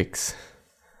fix.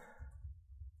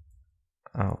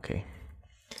 Okay.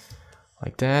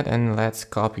 like that, and let's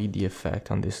copy the effect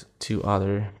on these two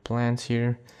other plants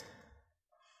here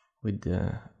with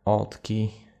the Alt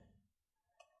key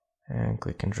and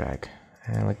click and drag.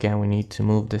 And again, we need to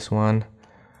move this one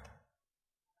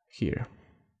here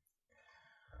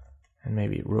and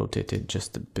maybe rotate it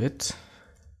just a bit.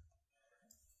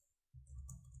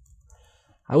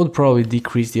 I would probably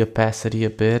decrease the opacity a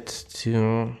bit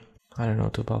to, I don't know,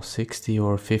 to about 60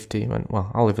 or 50, but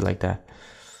well, I'll leave it like that.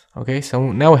 Okay,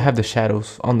 so now we have the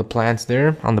shadows on the plants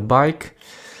there, on the bike,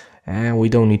 and we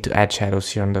don't need to add shadows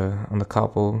here on the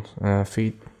couple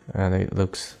feet. It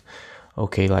looks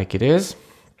okay like it is.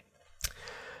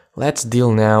 Let's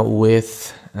deal now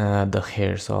with the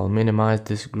hair. So I'll minimize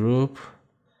this group,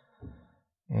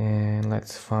 and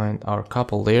let's find our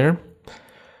couple there.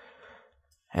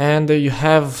 And you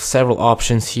have several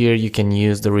options here. You can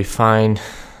use the refine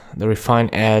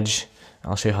edge.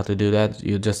 I'll show you how to do that.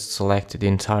 You just select the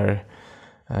entire,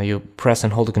 you press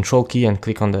and hold the control key and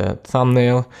click on the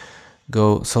thumbnail.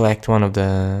 Go select one of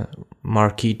the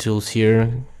marquee tools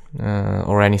here,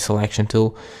 or any selection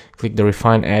tool. Click the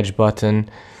refine edge button,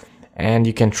 and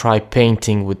you can try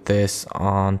painting with this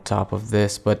on top of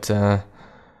this, but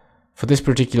for this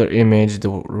particular image the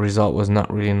result was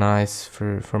not really nice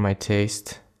for my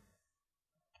taste.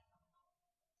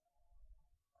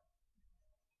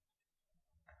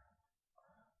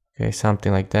 Okay,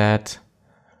 something like that.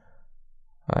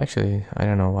 Actually, I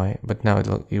don't know why, but now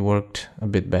it worked a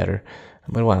bit better.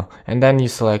 But well, and then you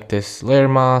select this layer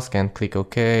mask and click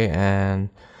OK, and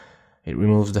it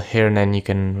removes the hair, and then you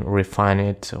can refine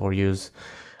it or use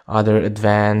other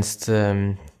advanced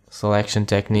selection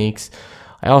techniques.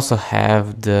 I also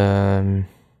have the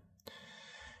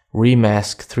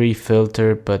Remask 3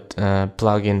 filter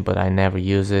plugin, but I never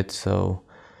use it, so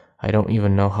I don't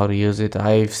even know how to use it.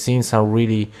 I've seen some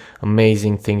really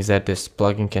amazing things that this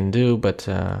plugin can do, but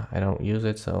I don't use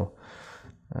it. So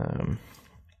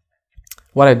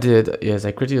what I did is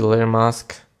I created a layer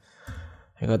mask.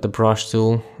 I got the brush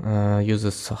tool, use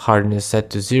this hardness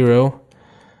set to 0,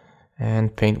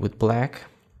 and paint with black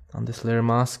on this layer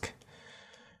mask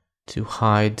to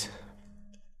hide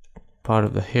part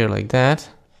of the hair like that.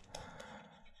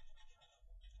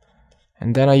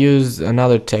 And then I use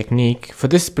another technique. For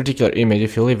this particular image,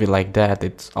 if you leave it like that,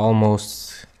 it's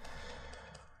almost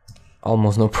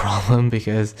no problem,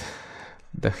 because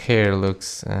the hair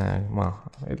looks, well,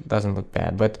 it doesn't look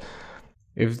bad. But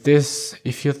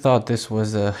if you thought this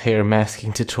was a hair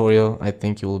masking tutorial, I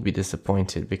think you will be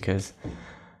disappointed, because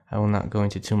I will not go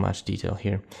into too much detail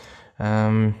here.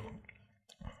 I'll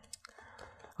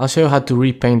show you how to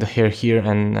repaint the hair here,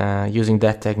 and using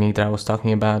that technique that I was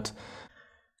talking about.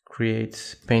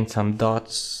 Paint some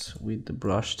dots with the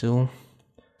brush tool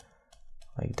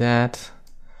like that,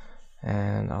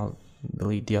 and I'll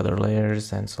delete the other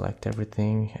layers and select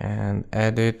everything and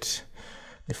edit,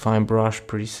 define brush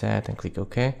preset, and click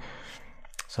OK.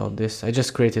 So this, I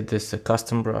just created this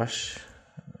custom brush,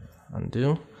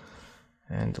 undo,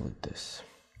 and delete this.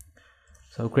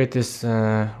 So create this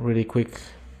really quick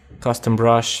custom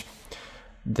brush,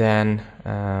 then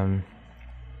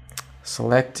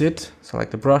select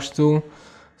the brush tool,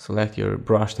 select your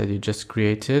brush that you just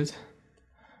created,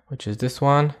 which is this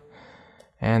one,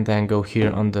 and then go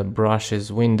here on the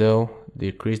brushes window,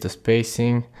 decrease the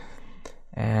spacing,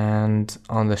 and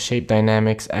on the shape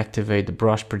dynamics activate the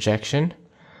brush projection,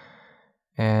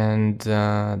 and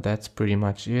that's pretty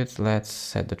much it. Let's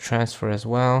set the transfer as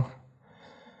well.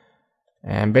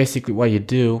 And basically what you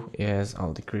do is,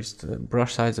 I'll decrease the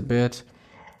brush size a bit.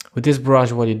 With this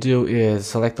brush, what you do is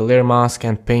select the layer mask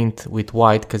and paint with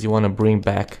white, because you want to bring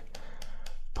back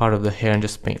part of the hair, and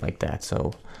just paint like that.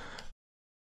 So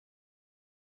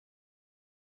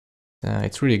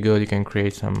it's really good. You can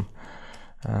create some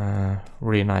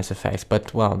really nice effects.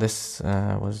 But well, this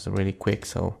was really quick,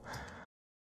 so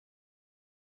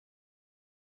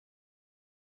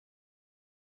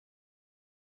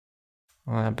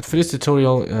but for this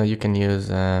tutorial, you can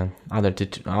use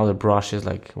other brushes,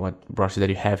 like what brushes that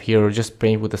you have here, or just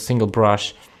paint with a single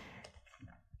brush.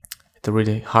 It's a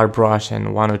really hard brush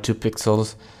and 1 or 2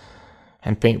 pixels,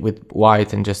 and paint with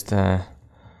white. And just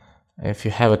if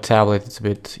you have a tablet, it's a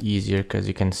bit easier, because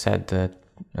you can set the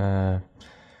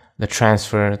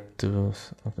transfer to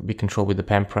be controlled with the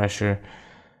pen pressure,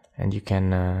 and you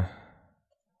can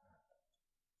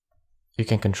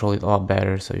control it a lot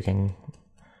better. So you can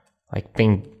like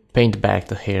paint back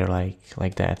the hair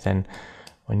like that. And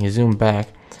when you zoom back,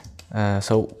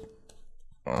 you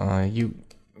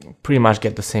pretty much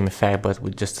get the same effect, but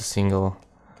with just a single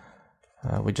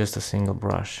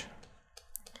brush.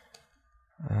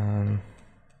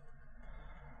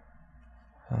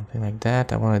 something like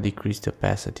that. I want to decrease the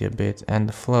opacity a bit and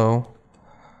the flow.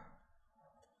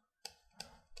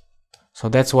 So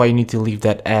that's why you need to leave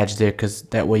that edge there, because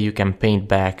that way you can paint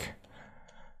back.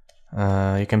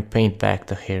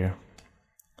 The hair.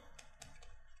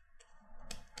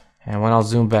 And when I'll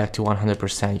zoom back to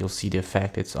 100%, you'll see the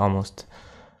effect. It's almost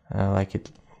like it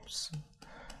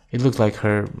looks like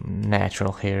her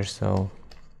natural hair. So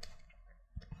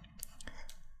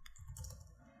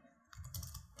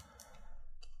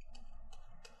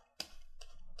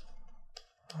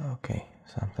okay,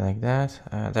 something like that.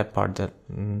 That part that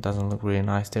doesn't look really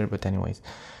nice there, but anyways.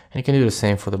 And you can do the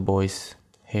same for the boys'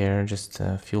 hair, just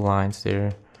a few lines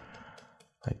there,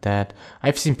 like that.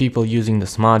 I've seen people using the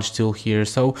smudge tool here,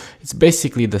 so it's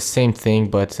basically the same thing,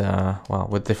 but well,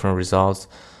 with different results.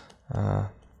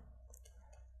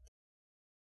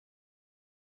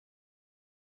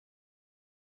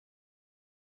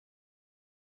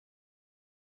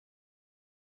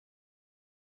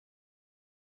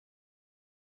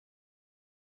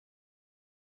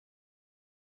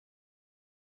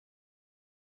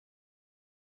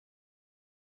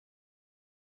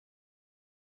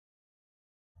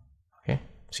 Okay,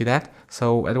 see that?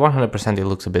 So at 100% it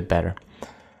looks a bit better.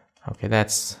 Okay,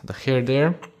 that's the hair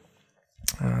there.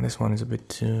 This one is a bit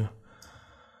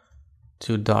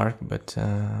too dark, but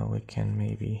we can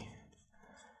maybe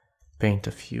paint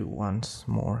a few ones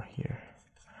more here.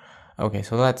 Okay,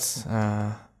 so that's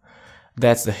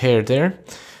the hair there,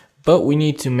 but we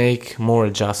need to make more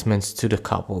adjustments to the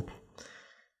couple.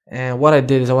 And what I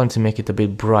did is I wanted to make it a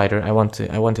bit brighter. I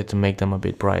wanted to make them a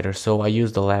bit brighter, so I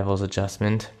used the levels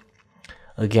adjustment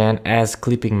again as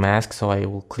clipping mask. So I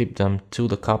will clip them to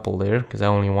the couple layer because I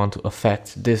only want to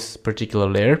affect this particular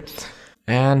layer.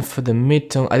 And for the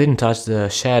midtone, I didn't touch the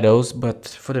shadows, but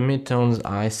for the midtones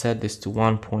I set this to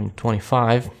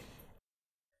 1.25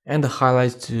 and the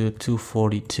highlights to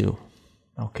 242.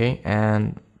 Okay,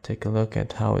 and take a look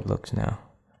at how it looks now.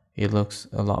 It looks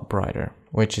a lot brighter,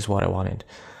 which is what I wanted.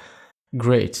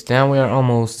 Great, now we are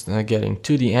almost getting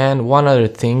to the end. One other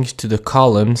thing to the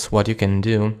columns, what you can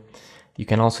do, you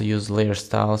can also use layer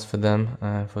styles for them,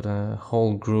 for the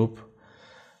whole group.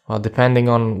 Well, depending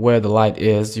on where the light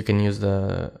is, you can use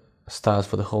the styles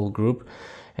for the whole group.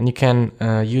 And you can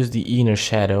use the inner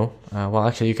shadow. Well,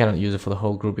 actually you cannot use it for the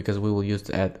whole group because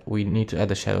we need to add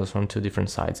the shadows from two different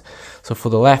sides. So for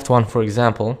the left one, for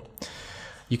example,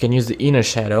 you can use the inner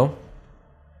shadow,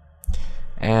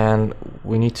 and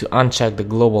we need to uncheck the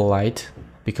global light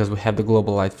because we have the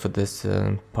global light for this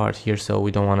part here, so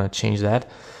we don't want to change that.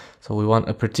 So we want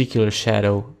a particular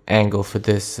shadow angle for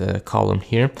this column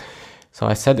here. So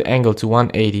I set the angle to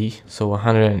 180, so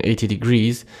 180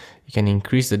 degrees. You can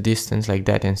increase the distance like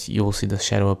that and you will see the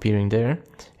shadow appearing there.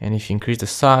 And if you increase the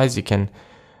size, you can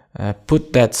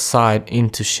put that side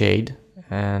into shade,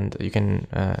 and you can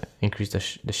increase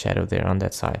the shadow there on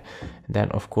that side. And then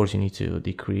of course you need to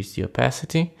decrease the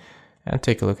opacity, and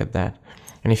take a look at that.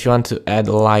 And if you want to add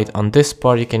light on this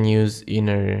part, you can use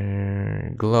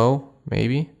inner glow,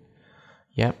 maybe.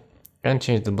 Yeah, and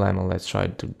change the blend. Let's try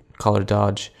to color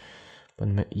dodge,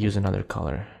 but use another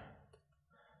color.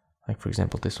 Like for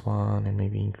example this one, and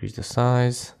maybe increase the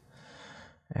size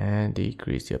and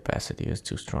decrease the opacity. It's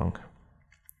too strong.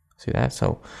 See that?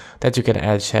 So that you can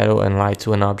add shadow and light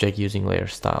to an object using layer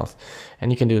styles,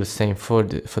 and you can do the same for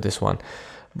this one.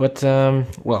 But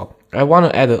well, I want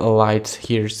to add a light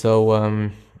here,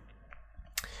 so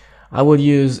I will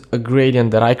use a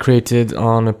gradient that I created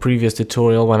on a previous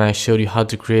tutorial when I showed you how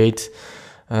to create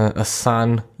a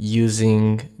sun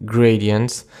using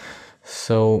gradients.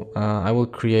 So I will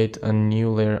create a new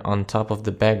layer on top of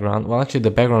the background. Well, actually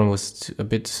the background is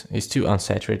too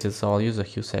unsaturated, so I'll use a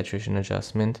hue saturation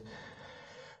adjustment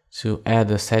to add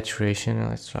the saturation.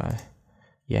 Let's try,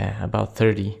 yeah, about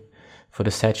 30 for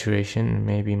the saturation,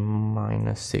 maybe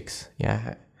 -6,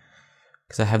 yeah,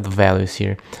 because I have the values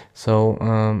here. So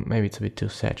maybe it's a bit too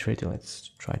saturated.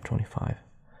 Let's try 25.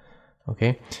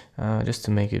 Okay, just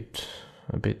to make it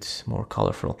a bit more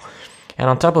colorful. And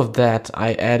on top of that,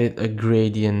 I added a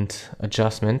gradient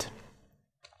adjustment,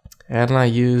 and I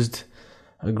used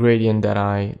a gradient that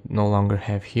I no longer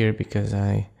have here because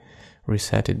I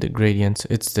resetted the gradients.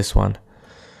 It's this one.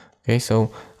 Okay,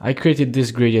 so I created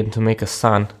this gradient to make a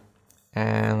sun,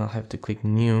 and I'll have to click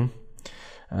new.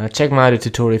 Check my other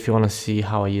tutorial if you want to see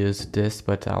how I use this,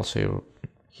 but I'll show you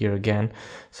here again.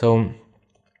 So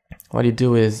what you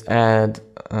do is add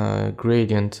a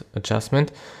gradient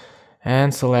adjustment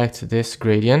and select this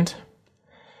gradient,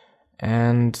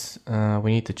 and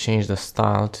we need to change the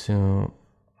style to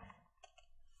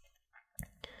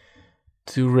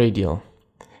radial.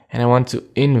 and I want to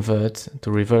invert,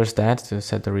 to reverse that, to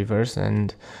set the reverse,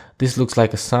 and this looks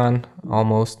like a sun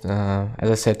almost. As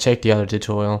I said, check the other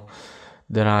tutorial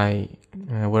that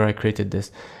where I created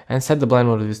this, and set the blend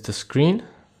mode of this to screen.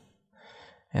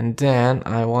 And then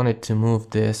I wanted to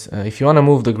move this. If you want to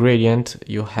move the gradient,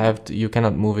 you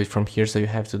cannot move it from here, so you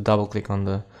have to double click on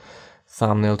the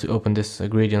thumbnail to open this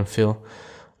gradient fill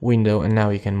window, and now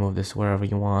you can move this wherever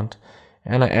you want.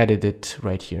 And I added it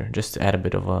right here, just to add a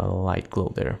bit of a light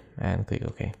glow there, and click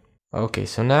OK. Okay,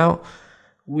 so now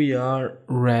we are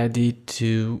ready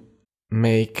to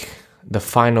make the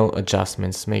final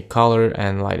adjustments, make color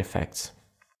and light effects.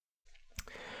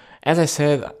 As I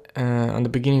said on the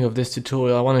beginning of this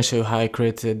tutorial, I want to show you how I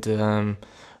created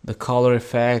the color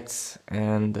effects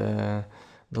and the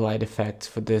light effects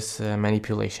for this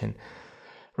manipulation.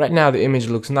 Right now the image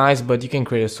looks nice, but you can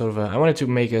create a sort of I wanted to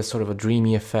make a sort of a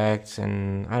dreamy effect,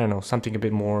 and I don't know, something a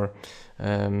bit more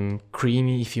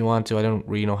creamy if you want to. I don't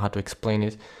really know how to explain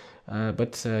it,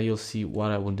 but you'll see what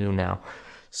I will do now.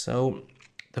 So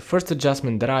the first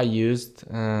adjustment that I used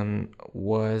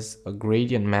was a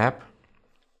gradient map.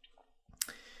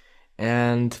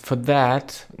 And for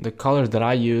that, the colors that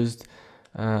I used,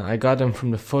 I got them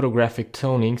from the photographic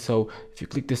toning. So if you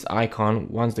click this icon,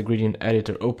 once the gradient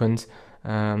editor opens,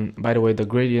 by the way,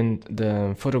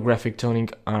 the photographic toning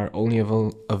are only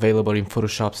available in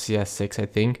Photoshop CS6, I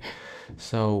think.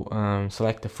 So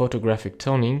select the photographic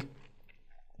toning,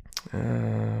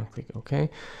 click OK,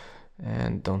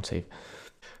 and don't save.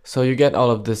 So you get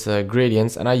all of this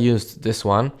gradients, and I used this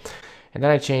one. And then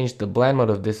I changed the blend mode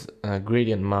of this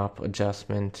gradient map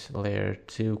adjustment layer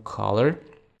to color,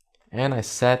 and I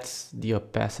set the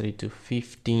opacity to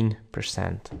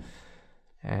 15%.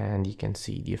 And you can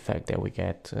see the effect that we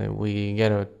get. We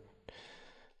get a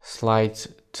slight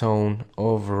tone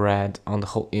of red on the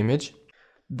whole image.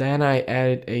 Then I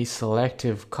added a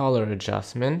selective color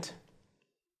adjustment,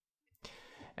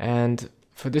 and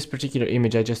for this particular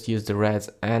image I just used the reds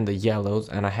and the yellows,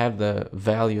 and I have the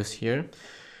values here.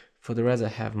 For the reds I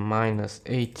have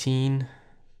 -18,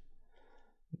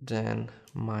 then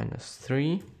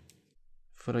 -3.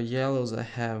 For the yellows I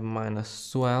have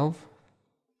 -12.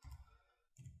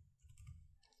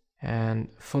 And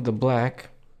for the black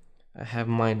I have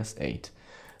 -8.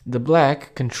 The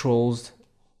black controls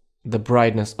the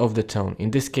brightness of the tone,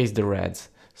 in this case the reds.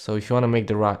 So if you want to make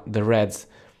the reds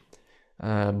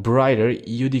brighter,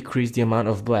 you decrease the amount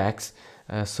of blacks.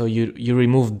 So you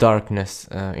remove darkness,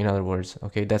 in other words.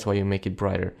 Okay, that's why you make it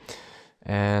brighter,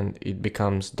 and it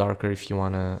becomes darker if you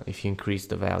increase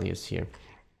the values here.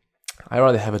 I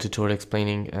already have a tutorial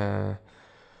explaining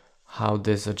how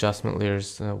these adjustment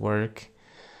layers work.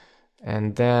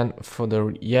 And then for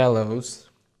the yellows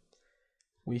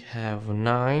we have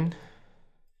 9.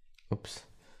 Oops,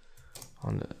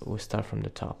 we start from the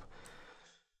top.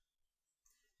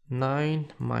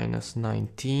 9 minus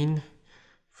 19.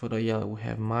 For the yellow we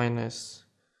have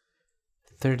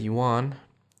 -31,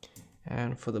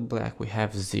 and for the black we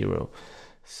have 0.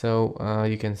 So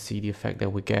you can see the effect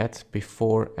that we get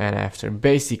before and after.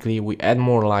 Basically we add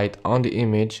more light on the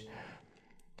image,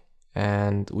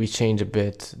 and we change a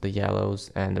bit the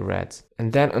yellows and the reds.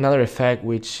 And then another effect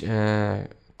which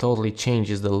totally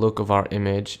changes the look of our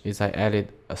image is I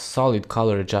added a solid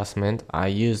color adjustment. I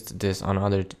used this on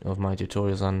other of my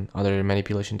tutorials, on other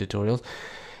manipulation tutorials.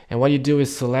 And what you do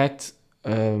is select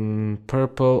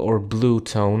purple or blue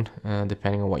tone,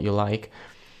 depending on what you like,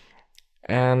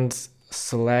 and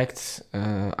select,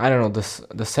 I don't know,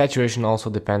 the saturation also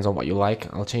depends on what you like.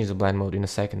 I'll change the blend mode in a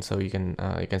second so you can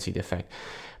see the effect.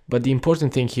 But the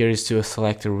important thing here is to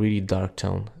select a really dark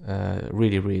tone,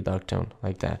 really dark tone,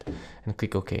 like that, and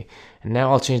click OK. And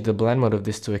now I'll change the blend mode of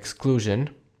this to exclusion.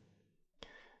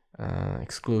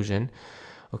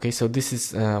 Okay, so this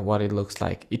is what it looks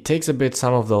like. It takes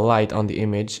some of the light on the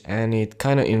image and it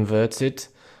kind of inverts it.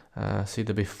 See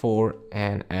the before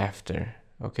and after.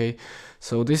 Okay,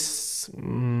 so this,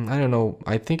 I don't know,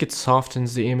 I think it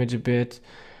softens the image a bit,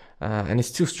 and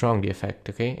it's too strong, the effect.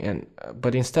 Okay,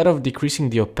 but instead of decreasing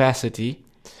the opacity,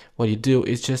 what you do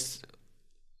is just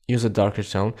use a darker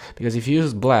tone, because if you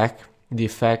use black, the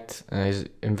effect is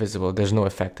invisible. There's no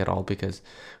effect at all, because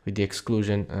with the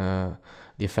exclusion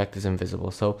the effect is invisible.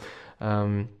 So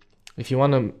if you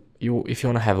want to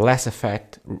have less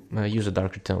effect, use a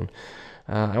darker tone.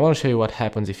 I want to show you what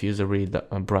happens if you use a really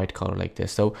bright color like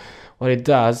this. So what it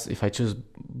does, if I choose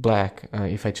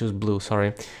blue,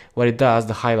 sorry, what it does,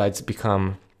 the highlights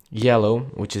become yellow,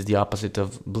 which is the opposite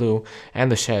of blue,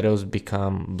 and the shadows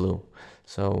become blue.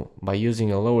 So by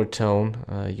using a lower tone,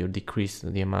 you decrease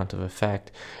the amount of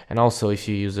effect. And also if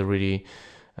you use a really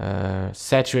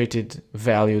saturated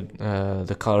value,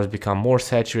 the colors become more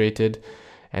saturated,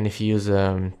 and if you use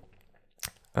a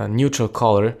neutral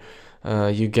color,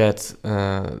 you get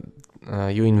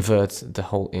you invert the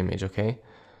whole image. Okay,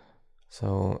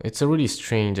 so it's a really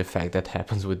strange effect that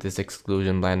happens with this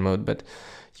exclusion blend mode, but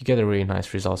you get a really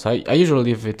nice result. So I usually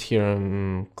leave it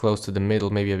here close to the middle,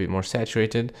 maybe a bit more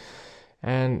saturated,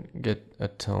 and get a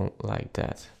tone like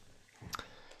that.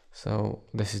 So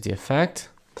this is the effect.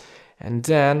 And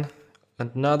then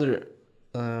another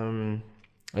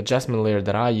adjustment layer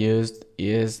that I used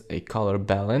is a color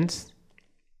balance.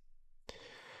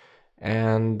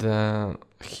 And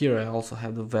here I also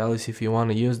have the values if you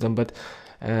want to use them, but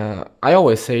I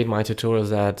always say in my tutorials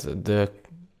that the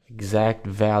exact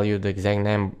value, the exact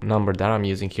number that I'm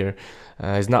using here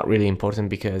is not really important,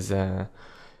 because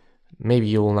maybe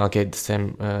you will not get the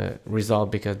same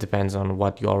result, because it depends on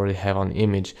what you already have on the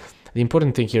image. The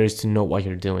important thing here is to know what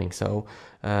you're doing. So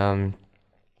I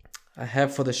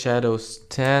have for the shadows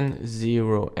 10,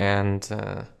 0, and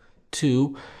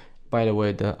 2. By the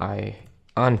way, I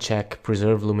uncheck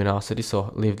preserve luminosity,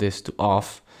 so leave this to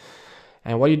off.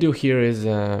 And what you do here is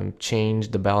change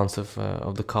the balance of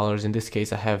the colors. In this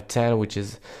case, I have 10, which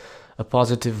is a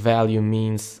positive value,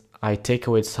 means I take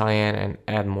away cyan and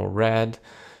add more red.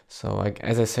 So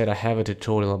as I said, I have a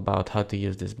tutorial about how to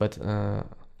use this, but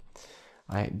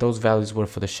those values were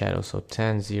for the shadow, so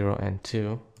 10, 0, and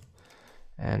 2.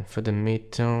 And for the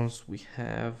midtones, we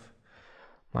have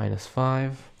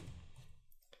 -5,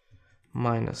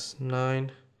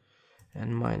 -9,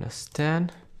 and -10.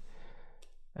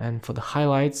 And for the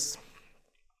highlights,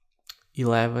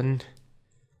 11,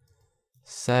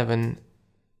 7,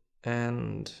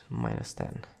 and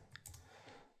 -10.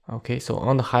 Okay, so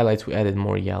on the highlights we added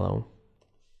more yellow,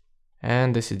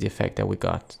 and this is the effect that we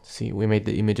got. See, we made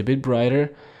the image a bit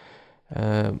brighter.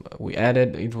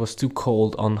 It was too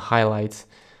cold on highlights,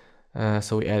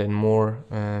 so we added more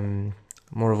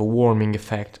of a warming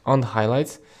effect on the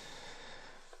highlights.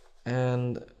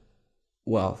 And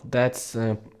well, that's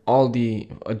all the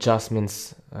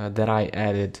adjustments that I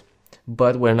added,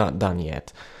 but we're not done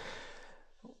yet.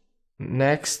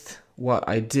 Next, what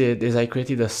I did is I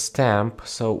created a stamp.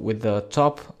 So with the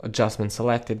top adjustment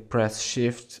selected, press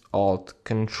Shift, Alt,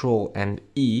 Control, and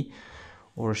E,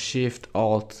 or Shift,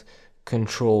 Alt,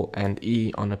 Control, and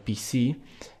E on a PC.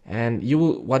 And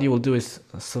what you will do is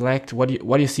select what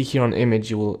you see here on the image.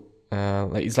 You will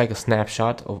it's like a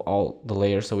snapshot of all the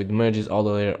layers, so it merges all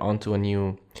the layer onto a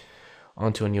new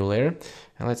layer.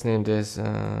 And let's name this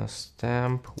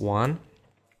stamp 1.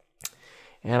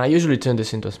 And I usually turn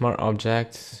this into a smart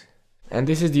object. And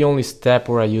this is the only step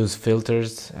where I use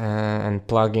filters and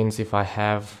plugins if I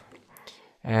have.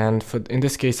 And in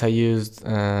this case I used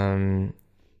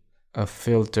a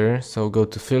filter. So go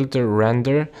to Filter,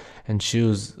 Render, and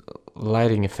choose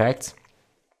Lighting Effects.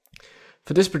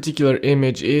 For this particular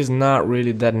image, it is not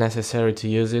really that necessary to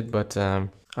use it, but I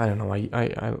don't know,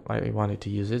 I wanted to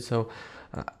use it. So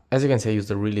as you can see, I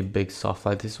used a really big soft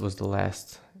light. This was the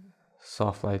last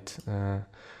soft light,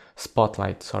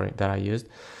 spotlight, sorry, that I used.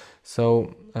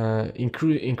 So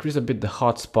increase a bit the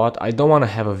hot spot. I don't want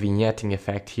to have a vignetting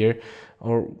effect here,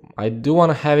 or I do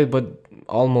want to have it, but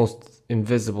almost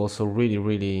invisible, so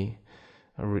really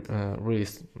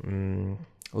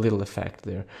little effect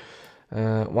there.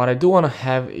 What I do want to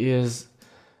have is,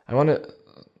 I want to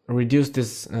reduce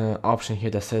this option here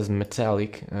that says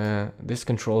metallic. This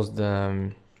controls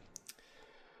the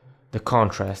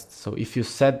contrast. So if you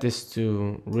set this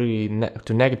to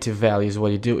to negative values,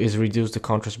 what you do is reduce the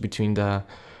contrast between the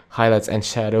highlights and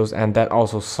shadows, and that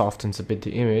also softens a bit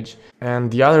the image.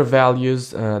 And the other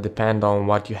values depend on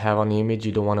what you have on the image.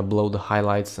 You don't want to blow the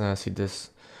highlights. See this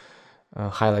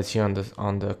highlights here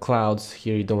on the clouds.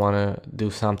 Here you don't want to do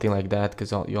something like that,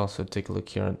 because you also take a look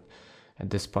here at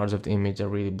this parts of the image are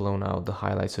really blown out, the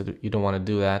highlights, so you don't want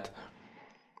to do that.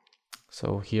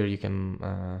 So here you can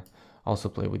also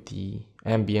play with the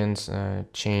ambience,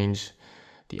 change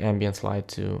the ambience light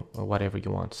to whatever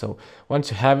you want. So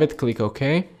once you have it, click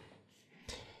OK.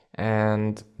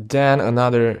 And then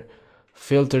another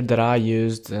filter that I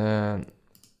used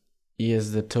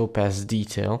is the Topaz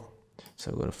Detail.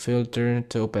 So go to Filter,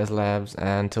 Topaz Labs,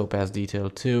 and Topaz Detail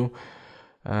 2.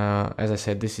 As I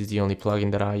said, this is the only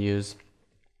plugin that I use.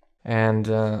 And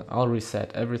I'll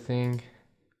reset everything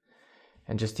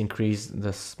and just increase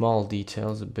the small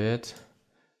details a bit.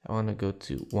 I want to go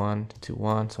to 1 to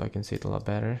 1 so I can see it a lot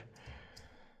better.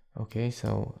 Okay,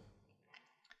 so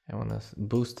I want to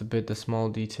boost a bit the small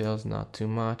details, not too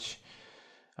much.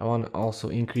 I want to also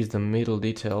increase the middle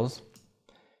details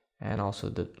and also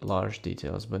the large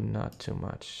details, but not too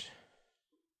much.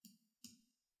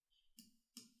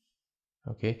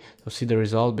 Okay, so see the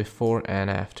result before and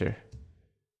after.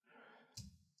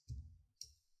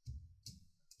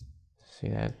 See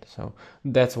that? So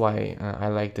that's why I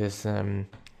like this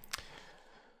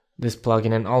this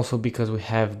plugin, and also because we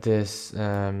have this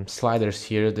sliders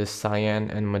here, this cyan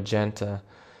and magenta.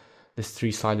 These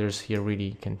three sliders here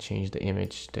really can change the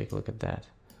image. Take a look at that.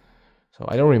 So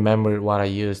I don't remember what I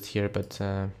used here, but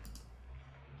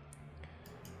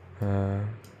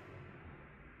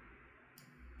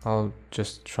I'll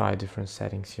just try different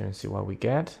settings here and see what we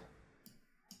get.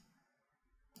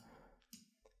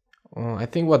 I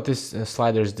think what these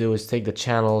sliders do is take the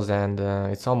channels, and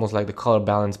it's almost like the color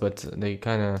balance, but they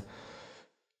kind of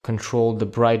control the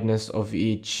brightness of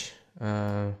each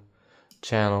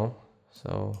channel.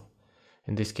 So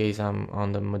in this case, I'm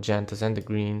on the magentas and the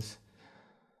greens,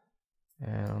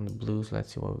 and on the blues,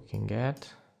 let's see what we can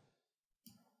get.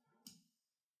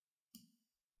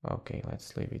 Okay,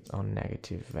 let's leave it on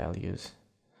negative values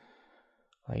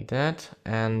like that,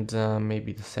 and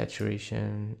maybe the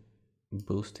saturation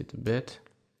boost it a bit,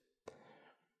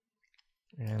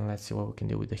 and let's see what we can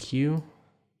do with the hue.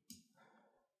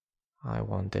 I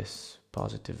want this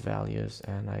positive values,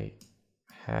 and I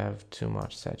have too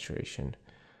much saturation.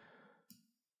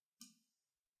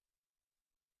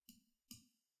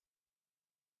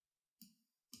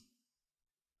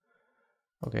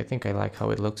 Okay, I think I like how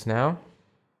it looks now.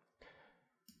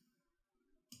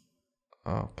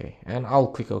 Okay, and I'll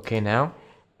click OK now.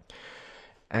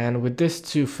 And with these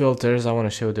two filters, I want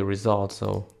to show the results.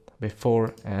 So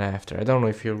before and after. I don't know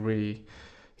if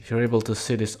you're able to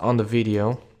see this on the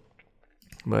video,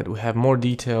 but we have more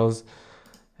details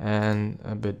and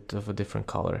a bit of a different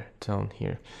color tone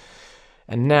here.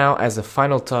 And now, as a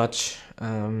final touch,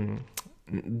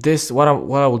 this what I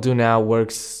will do now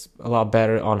works a lot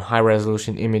better on high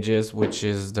resolution images, which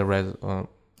is the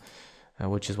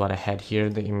which is what I had here.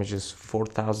 The image is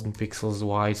 4,000 pixels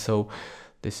wide, so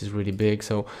this is really big.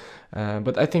 So,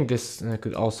 but I think this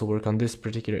could also work on this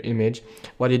particular image.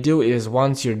 What you do is,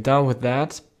 once you're done with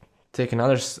that, take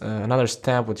another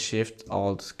stamp with Shift,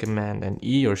 Alt, Command, and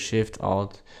E, or Shift,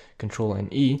 Alt, Control,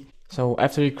 and E. So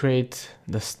after you create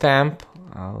the stamp,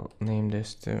 I'll name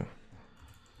this to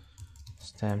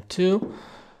Stamp 2.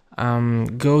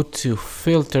 Go to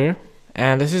Filter,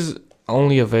 and this is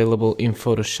only available in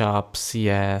Photoshop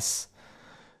CS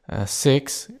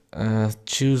 6.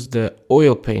 Choose the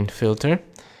oil paint filter,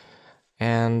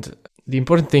 and the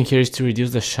important thing here is to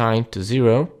reduce the shine to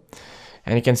 0,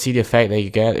 and you can see the effect that you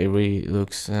get. It really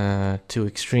looks too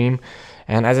extreme,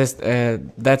 and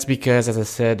that's because, as I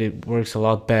said, it works a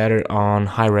lot better on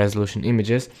high resolution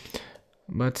images,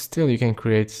 but still you can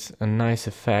create a nice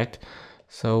effect.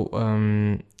 So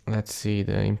let's see,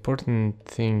 the important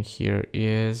thing here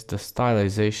is the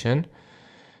stylization,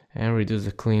 and reduce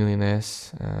the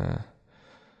cleanliness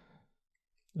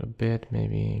a bit,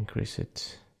 maybe increase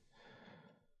it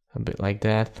a bit like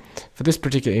that. For this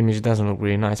particular image, it doesn't look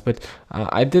really nice, but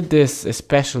I did this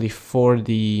especially for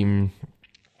the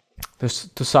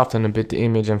to soften a bit the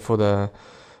image, and for the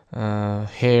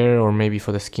hair, or maybe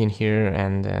for the skin here,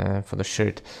 and for the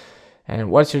shirt. And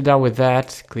once you're done with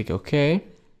that, click OK.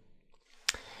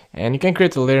 And you can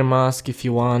create a layer mask if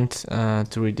you want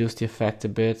to reduce the effect a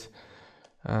bit,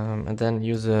 and then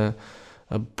use a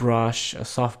brush, a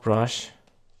soft brush,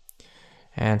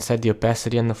 and set the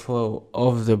opacity and the flow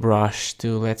of the brush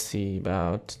to, let's see,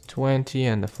 about 20,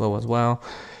 and the flow as well,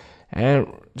 and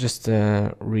just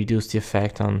reduce the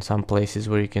effect on some places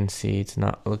where you can see it's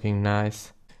not looking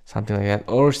nice, something like that,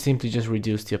 or simply just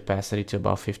reduce the opacity to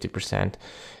about 50%,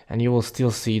 and you will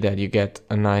still see that you get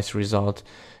a nice result,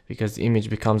 because the image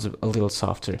becomes a little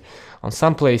softer. On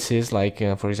some places, like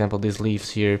for example these leaves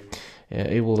here,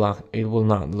 it will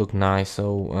not look nice.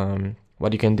 So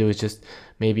what you can do is just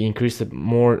maybe increase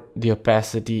the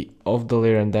opacity of the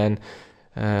layer, and then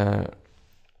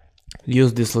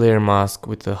use this layer mask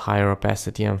with a higher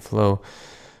opacity and flow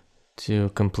to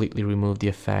completely remove the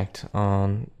effect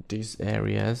on these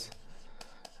areas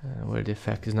where the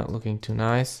effect is not looking too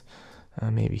nice.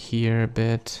 Maybe here a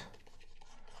bit.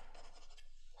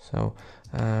 So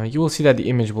you will see that the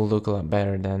image will look a lot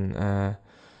better than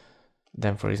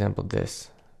for example this.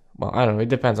 Well, I don't know, it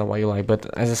depends on what you like, but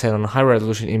as I said, on a high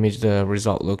resolution image the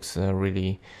result looks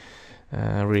really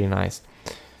nice,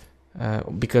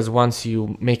 because once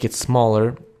you make it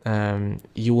smaller,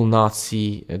 you will not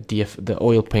see the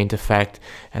oil paint effect,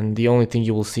 and the only thing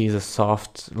you will see is a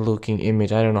soft looking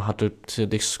image. I don't know how to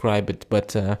describe it,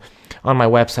 but on my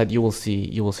website you will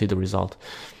see the result.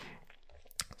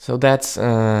 So that's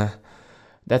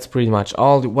that's pretty much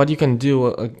all. What you can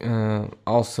do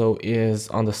also is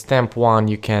on the stamp one,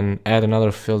 you can add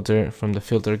another filter from the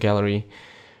filter gallery,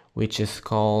 which is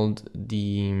called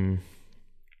the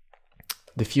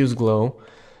diffuse glow,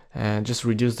 and just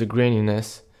reduce the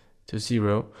graininess to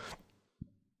 0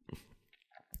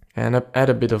 and add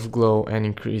a bit of glow and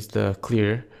increase the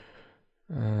clear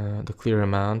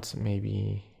amount.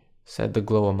 Maybe set the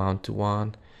glow amount to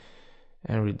 1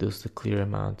 and reduce the clear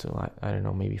amount to, like, I don't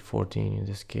know, maybe 14 in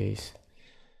this case,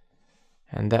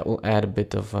 and that will add a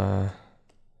bit of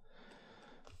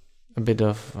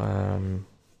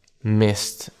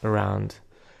mist around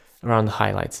the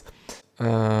highlights.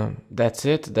 That's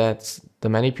it. That's the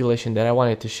manipulation that I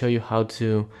wanted to show you how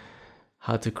to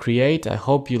create. I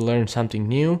hope you learned something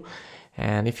new,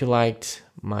 and if you liked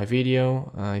my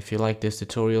video, if you like this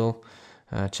tutorial,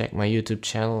 check my YouTube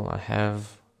channel. I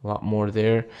have a lot more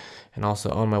there, and also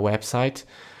on my website.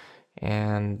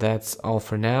 And that's all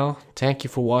for now. Thank you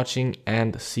for watching,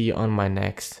 and see you on my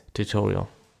next tutorial.